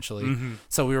marketing essentially. Mm-hmm.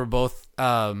 So we were both,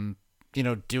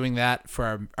 doing that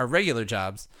for our regular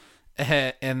jobs.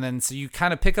 And then, so you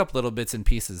kind of pick up little bits and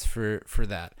pieces for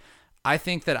that. I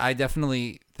think that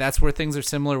that's where things are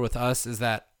similar with us, is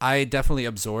that I definitely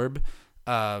absorb,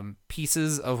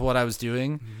 pieces of what I was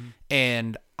doing. Mm-hmm.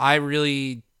 And I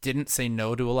really didn't say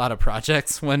no to a lot of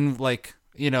projects when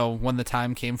the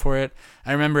time came for it.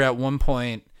 I remember at one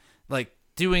point, like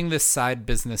doing this side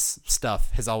business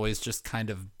stuff has always just kind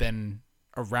of been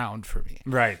around for me.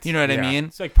 Right. You know what I mean?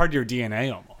 It's like part of your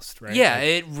DNA almost, right? Yeah, like,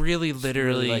 it really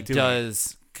literally like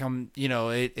does come,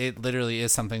 it literally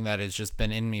is something that has just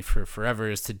been in me for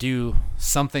forever, is to do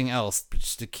something else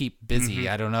just to keep busy.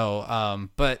 Mm-hmm. I don't know.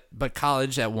 But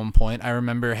college at one point, I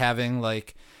remember having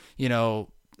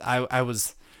I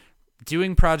was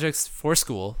doing projects for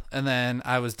school, and then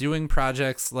I was doing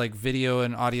projects like video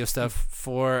and audio stuff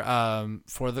for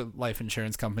the life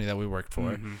insurance company that we worked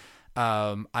for.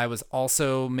 Mm-hmm. I was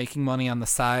also making money on the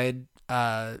side,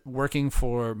 working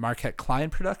for Marquette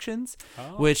Client Productions,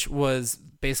 which was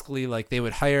basically like they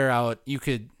would hire out,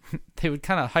 they would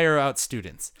kind of hire out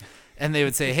students, and they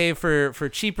would say, hey, for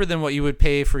cheaper than what you would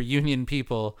pay for union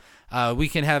people, we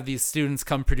can have these students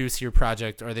come produce your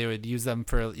project, or they would use them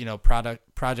for,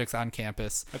 projects on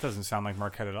campus. That doesn't sound like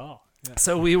Marquette at all. Yeah.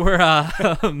 So we were,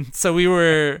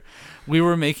 we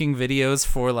were making videos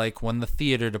for like when the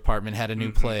theater department had a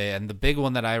new play. And the big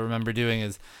one that I remember doing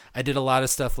is I did a lot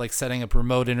of stuff like setting up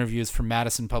remote interviews for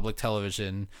Madison Public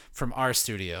Television from our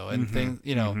studio and things,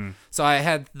 So I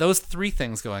had those three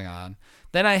things going on.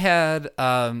 Then I had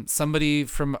somebody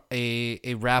from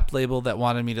a rap label that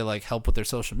wanted me to like help with their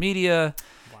social media.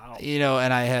 Wow.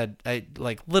 And I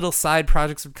like little side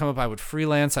projects would come up. I would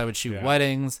freelance. I would shoot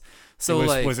weddings. So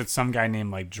was it some guy named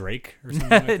like Drake or something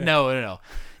like that? No.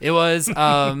 It was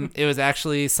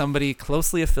actually somebody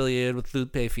closely affiliated with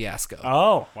Lupe Fiasco.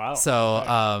 Oh, wow.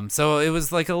 So so it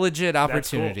was like a legit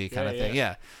opportunity kind of thing.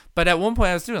 Yeah. But at one point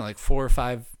I was doing like 4 or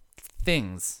 5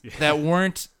 things that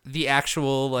weren't the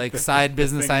actual like side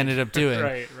business I ended up doing.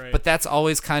 Right. But that's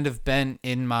always kind of been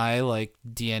in my like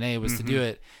DNA, was to do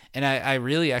it. And I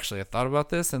really actually I thought about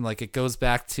this, and like it goes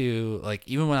back to like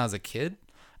even when I was a kid,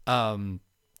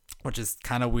 which is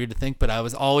kind of weird to think, but I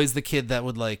was always the kid that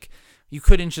would like, you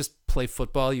couldn't just play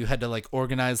football. You had to like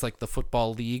organize like the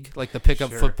football league, like the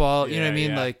pickup football, you know what I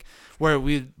mean? Yeah. Like where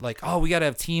we like, oh, we got to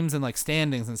have teams and like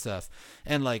standings and stuff.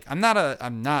 And like,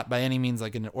 I'm not by any means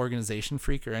like an organization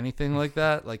freak or anything like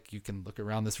that. Like you can look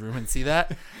around this room and see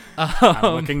that.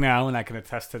 I'm looking now and I can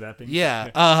attest to that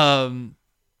being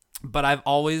but I've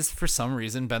always, for some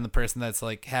reason, been the person that's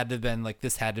like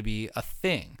this had to be a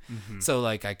thing. So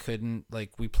like I couldn't,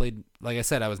 like we played, like I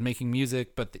said, I was making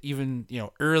music, but even,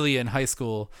 early in high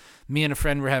school, me and a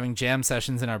friend were having jam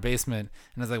sessions in our basement,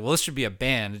 and I was like, well, this should be a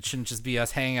band. It shouldn't just be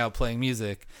us hanging out playing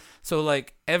music. So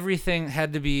like everything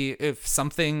had to be, if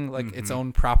something like its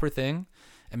own proper thing.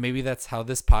 And maybe that's how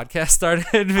this podcast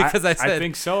started, because I said, I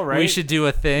think so, right? We should do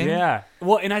a thing. Yeah.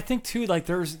 Well, and I think too, like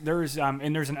there's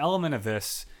an element of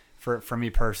this for me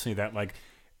personally that like,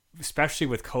 especially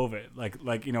with COVID, like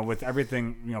with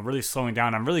everything really slowing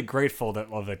down, I'm really grateful that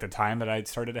of like the time that I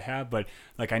started to have, but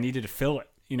like I needed to fill it,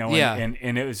 you know, Yeah.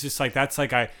 and it was just like, that's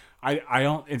like, I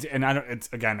don't, and I don't, it's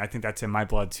again, I think that's in my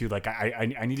blood too. Like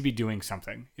I need to be doing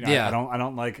something, you know. Yeah. I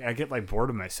don't like, I get like bored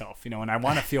of myself, you know, and I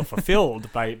want to feel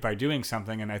fulfilled by doing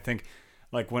something. And I think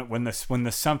like when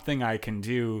the something I can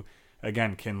do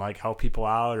again can like help people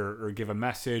out or give a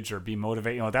message or be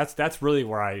motivated, you know, that's really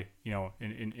where I, you know,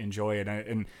 enjoy it.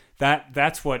 And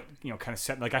that's what, you know, kind of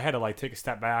set, like I had to like take a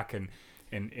step back and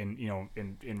you know,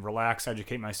 and relax,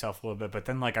 educate myself a little bit, but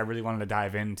then like I really wanted to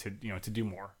dive into, you know, to do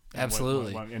more.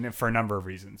 Absolutely. And for a number of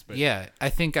reasons. But yeah, I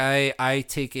think I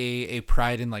take a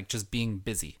pride in like just being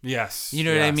busy. yes, You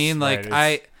know what I mean? Like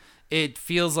right. it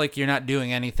feels like you're not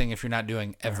doing anything if you're not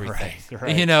doing everything.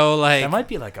 Right. You know, like that might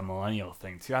be like a millennial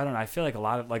thing too. I don't know. I feel like a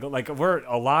lot of like we're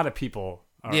a lot of people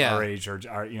our age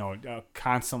are you know,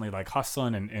 constantly like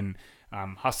hustling and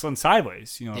hustling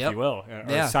sideways, you know, if you will,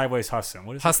 or sideways hustling.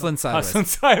 What is hustling it sideways? Hustling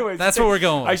sideways. That's what we're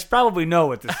going with. I should probably know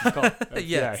what this is called. Yes.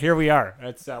 Yeah, here we are.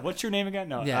 That's what's your name again?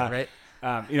 No. Yeah, right.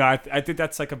 You know, I think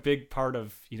that's like a big part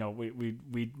of, you know,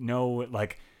 we know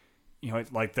like, you know,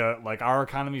 it's like our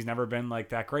economy's never been like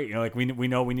that great. You know, like we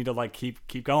know we need to like keep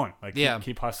going, like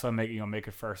keep hustling, make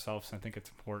it for ourselves. And I think it's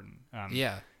important.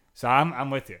 Yeah. So I'm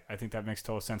with you. I think that makes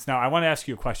total sense. Now I want to ask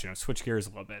you a question. I'll switch gears a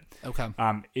little bit. Okay.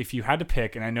 If you had to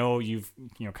pick, and I know you've,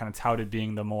 you know, kind of touted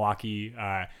being the Milwaukee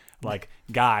like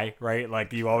guy, right?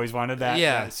 Like you always wanted that.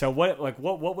 Yeah. So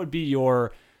what would be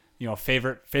your, you know,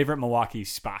 favorite Milwaukee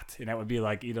spot? And that would be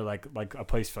like either like a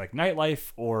place for like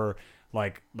nightlife or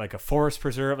like a forest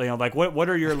preserve. You know, like what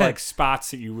are your like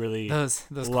spots that you really those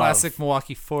love? classic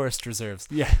Milwaukee forest reserves?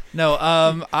 Yeah. No,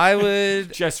 I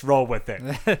would just roll with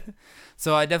it.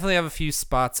 So I definitely have a few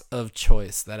spots of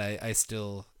choice that I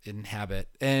still inhabit,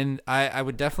 and I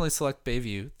would definitely select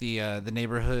Bayview, the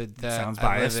neighborhood that sounds I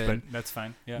biased, live in. but that's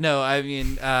fine. Yeah. No, I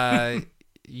mean,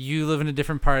 you live in a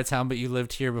different part of town, but you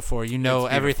lived here before. You know,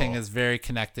 everything is very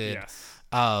connected. Yes.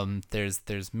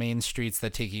 There's main streets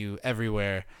that take you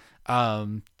everywhere.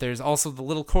 There's also the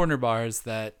little corner bars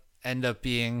that end up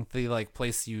being the like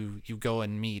place you go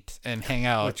and meet and hang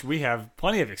out, which we have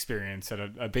plenty of experience at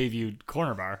a Bayview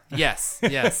corner bar. Yes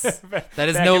that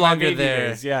is Back no in my longer Bayview there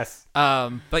days, yes.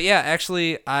 But yeah,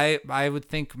 actually I would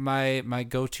think my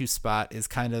go-to spot is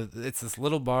kind of, it's this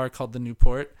little bar called the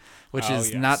Newport, which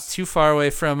is not too far away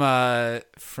from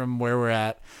where we're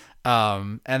at.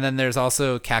 And then there's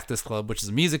also Cactus Club, which is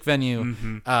a music venue.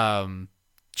 Mm-hmm.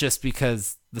 Just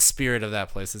because the spirit of that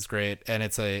place is great, and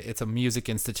it's a music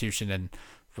institution, and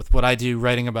with what I do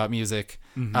writing about music,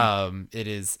 it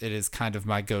is kind of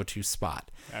my go-to spot.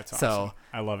 That's awesome. So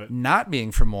I love it. Not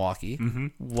being from Milwaukee,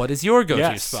 what is your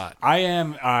go-to spot? I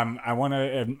am. I want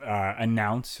to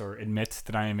announce or admit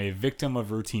that I am a victim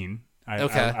of routine. When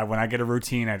I get a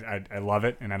routine, I love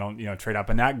it, and I don't, you know, trade up.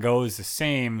 And that goes the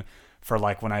same for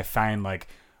like when I find like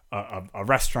a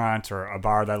restaurant or a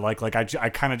bar that I like I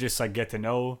kind of just like get to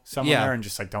know someone there and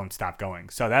just like don't stop going.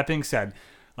 So that being said,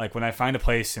 like when I find a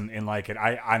place and like it,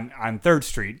 on 3rd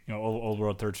Street, you know, Old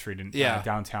World 3rd Street in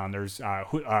downtown, there's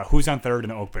Who's on 3rd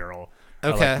and Oak Barrel.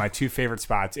 Okay. Like my two favorite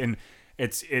spots. And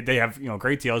they have, you know,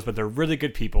 great deals, but they're really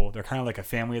good people. They're kind of like a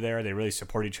family there. They really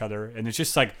support each other. And it's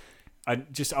just like,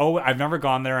 I've never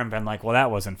gone there and been like, well,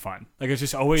 that wasn't fun. Like it's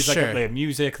just always like they have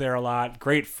music there a lot,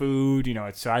 great food, you know.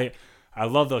 It's I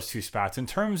love those two spots. In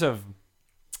terms of,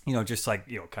 you know, just like,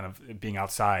 you know, kind of being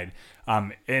outside.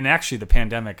 And actually the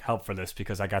pandemic helped for this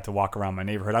because I got to walk around my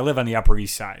neighborhood. I live on the Upper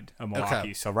East Side of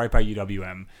Milwaukee, so right by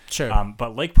UWM. Sure.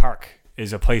 But Lake Park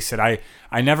is a place that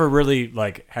I never really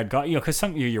like had got, you know, because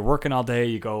you're working all day,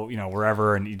 you go, you know,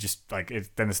 wherever, and you just like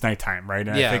then it's nighttime, right?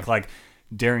 And I think like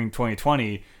during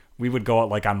 2020, we would go out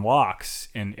like on walks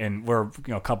and we're, you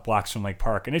know, a couple blocks from Lake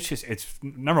Park, and it's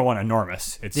number one,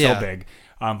 enormous. It's so big.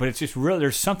 But it's just really,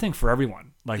 there's something for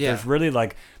everyone. Like there's really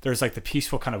like, there's like the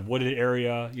peaceful kind of wooded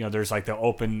area, you know, there's like the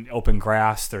open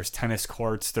grass, there's tennis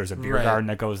courts, there's a beer garden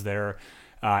that goes there.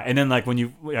 And then like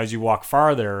as you walk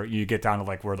farther, you get down to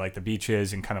like where like the beach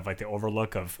is and kind of like the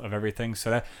overlook of everything.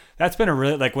 So that's been a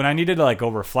really, like when I needed to like go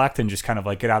reflect and just kind of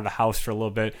like get out of the house for a little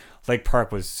bit, Lake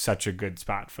Park was such a good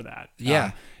spot for that.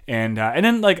 Yeah. And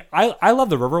then like, I love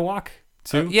the Riverwalk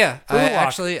too.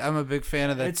 I'm a big fan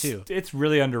of that too. It's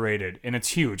really underrated and it's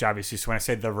huge, obviously. So when I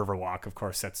say the Riverwalk, of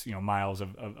course, that's, you know, miles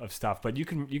of stuff, but you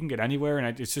can get anywhere.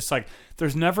 And it's just like,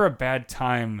 there's never a bad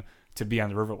time to be on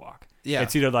the Riverwalk. Yeah.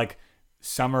 It's either like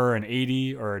summer and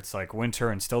 80 or it's like winter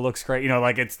and still looks great, you know,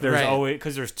 like there's always,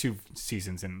 because there's 2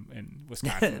 seasons in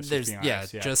Wisconsin. There's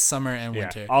just summer and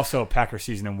winter. Also Packer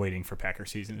season and waiting for Packer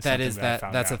season is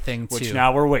that's a thing too, which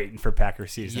now we're waiting for Packer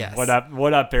season. Yes.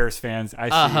 What up Bears fans, I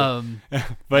see you.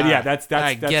 But that's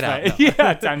get out.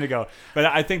 Yeah, time to go. But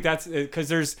I think that's because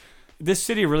there's this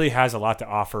city really has a lot to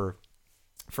offer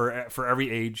for every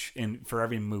age and for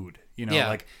every mood.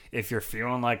 Like if you're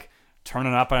feeling like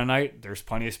turning up on a night, there's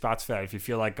plenty of spots for that. If you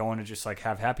feel like going to just like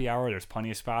have happy hour, there's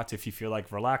plenty of spots. If you feel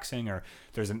like relaxing, or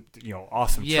there's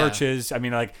awesome churches. I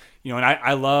mean, like, and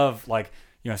I love like,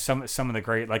 some of the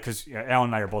great, like, because Alan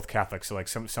and I are both Catholic, so like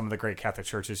some of the great Catholic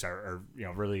churches are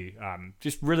really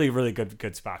just really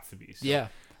good spots to be. So,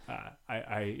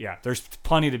 there's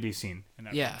plenty to be seen in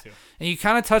that too. And you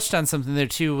kind of touched on something there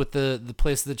too with the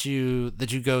place that you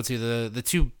go to, the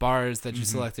two bars that you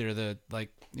selected, or the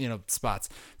spots,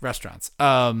 restaurants,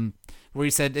 where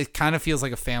you said it kind of feels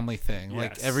like a family thing.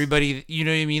 Like everybody, you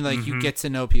know what I mean? Like you get to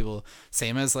know people,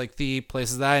 same as like the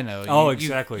places that I know.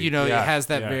 Exactly. It has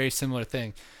that very similar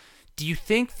thing. Do you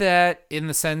think that in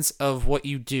the sense of what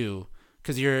you do,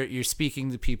 because you're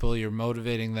speaking to people, you're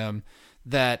motivating them,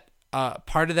 that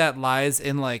part of that lies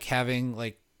in like having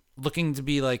like looking to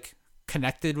be like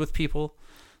connected with people?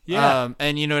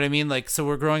 And you know what I mean? Like, so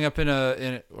we're growing up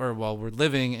we're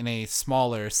living in a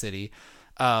smaller city.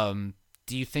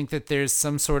 Do you think that there's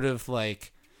some sort of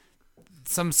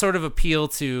appeal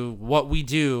to what we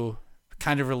do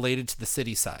kind of related to the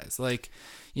city size? Like,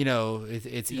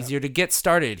 it's easier to get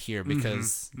started here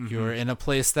because you're in a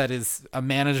place that is a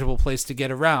manageable place to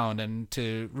get around and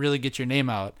to really get your name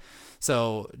out.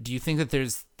 So do you think that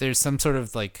there's some sort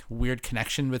of like weird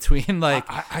connection between like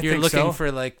you're looking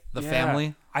for like the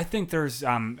family? I think there's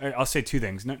I'll say two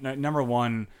things. Number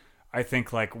one, I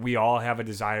think like we all have a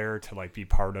desire to like be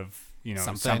part of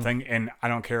something, and I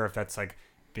don't care if that's like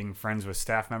being friends with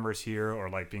staff members here or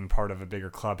like being part of a bigger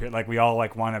club here. Like we all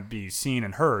like want to be seen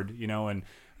and heard, and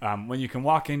when you can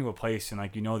walk into a place and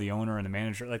like the owner and the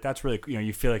manager, like that's really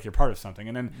you feel like you're part of something.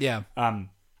 And then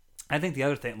I think the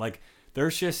other thing, like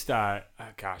there's just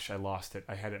gosh, I lost it.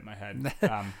 I had it in my head.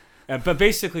 But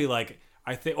basically, like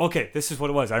I think this is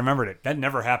what it was. I remembered it. That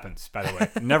never happens, by the way.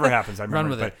 It never happens. I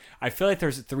remember. But I feel like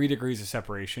there's 3 degrees of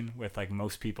separation with like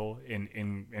most people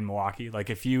in Milwaukee. Like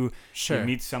if you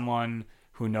meet someone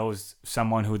who knows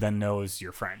someone who then knows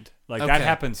your friend. Like that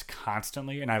happens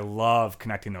constantly, and I love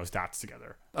connecting those dots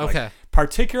together. Okay. Like,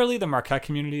 particularly the Marquette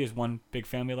community is one big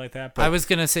family like that. But, I was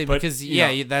gonna say because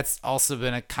that's also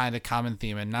been a kind of common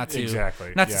theme, and not to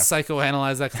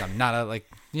psychoanalyze that because I'm not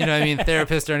a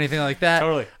therapist or anything like that.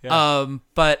 Totally. Yeah.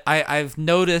 But I've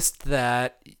noticed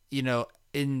that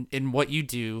in what you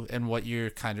do and what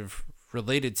you're kind of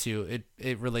related to,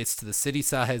 it relates to the city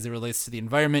size, it relates to the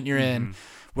environment you're in,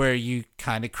 where you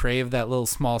kind of crave that little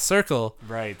small circle.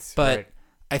 Right. But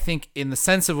I think in the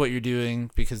sense of what you're doing,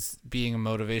 because being a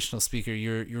motivational speaker,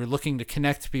 you're looking to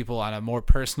connect people on a more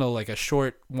personal, like a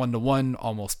short one-to-one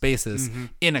almost basis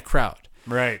in a crowd.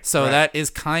 Right. So that is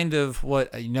kind of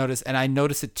what I notice, and I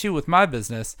notice it too with my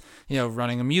business,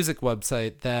 running a music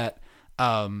website, that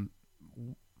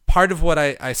part of what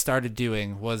I started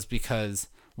doing was because,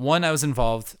 one, I was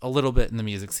involved a little bit in the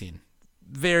music scene.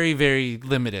 Very, very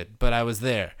limited, but I was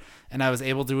there. And I was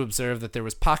able to observe that there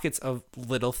was pockets of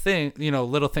little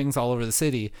things all over the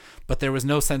city, but there was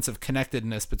no sense of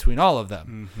connectedness between all of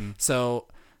them. So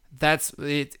that's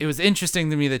it. It was interesting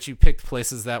to me that you picked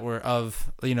places that were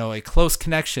of, a close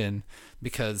connection,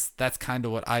 because that's kind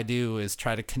of what I do, is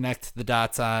try to connect the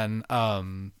dots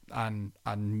on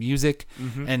music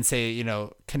and say,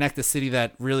 connect a city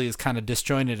that really is kind of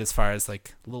disjointed as far as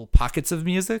like little pockets of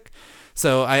music.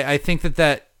 So I think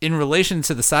that in relation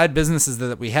to the side businesses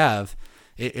that we have,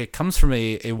 it comes from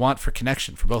a want for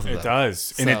connection for both of them. It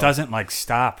does. And it doesn't like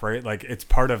stop, right? Like it's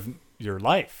part of your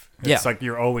life. It's like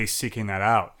you're always seeking that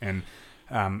out, and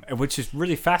which is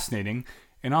really fascinating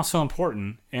and also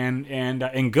important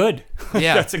and good.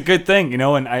 Yeah. That's a good thing,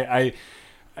 and I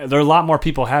there are a lot more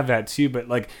people have that too, but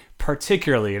like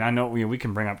particularly, and I know we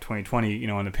can bring up 2020,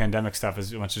 and the pandemic stuff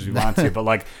as much as we want to, but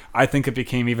like I think it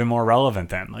became even more relevant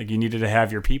then. Like you needed to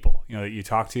have your people, that you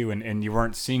talk to, and you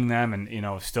weren't seeing them, and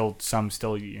still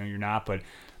you're not, but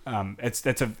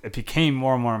it became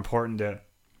more and more important to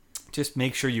just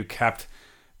make sure you kept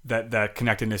that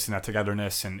connectedness and that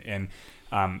togetherness, and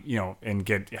have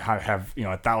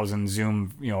 1,000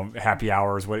 Zoom happy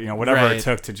hours, whatever it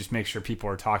took to just make sure people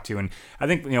are talked to. And I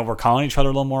think we're calling each other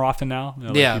a little more often now.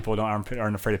 People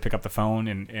aren't afraid to pick up the phone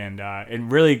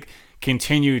and really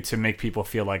continue to make people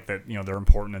feel like that they're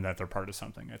important and that they're part of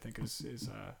something. I think is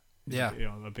Yeah.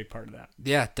 A big part of that.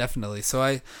 Yeah, definitely. So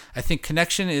I think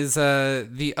connection is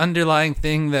the underlying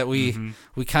thing that we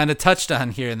kind of touched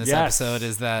on here in this episode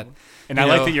is that. And I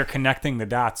like that you're connecting the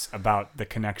dots about the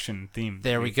connection theme.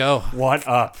 There we go. What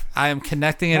up? I am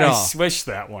connecting it I all. swished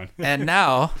that one. And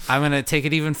now I'm going to take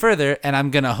it even further, and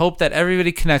I'm going to hope that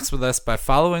everybody connects with us by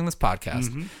following this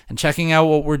podcast and checking out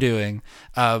what we're doing.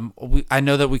 I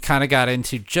know that we kind of got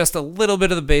into just a little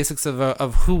bit of the basics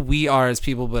of who we are as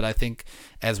people, but I think,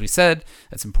 as we said,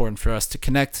 it's important for us to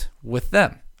connect with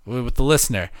them, with the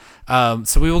listener.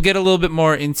 So we will get a little bit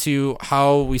more into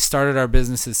how we started our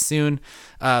businesses soon.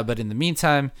 But in the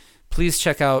meantime, please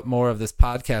check out more of this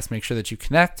podcast. Make sure that you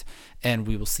connect, and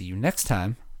we will see you next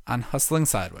time on Hustling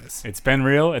Sideways. It's been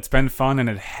real, it's been fun, and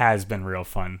it has been real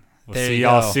fun. We'll There see you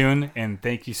y'all go. soon, and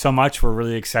thank you so much. We're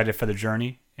really excited for the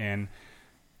journey, and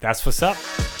that's what's up.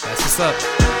 That's what's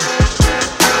up.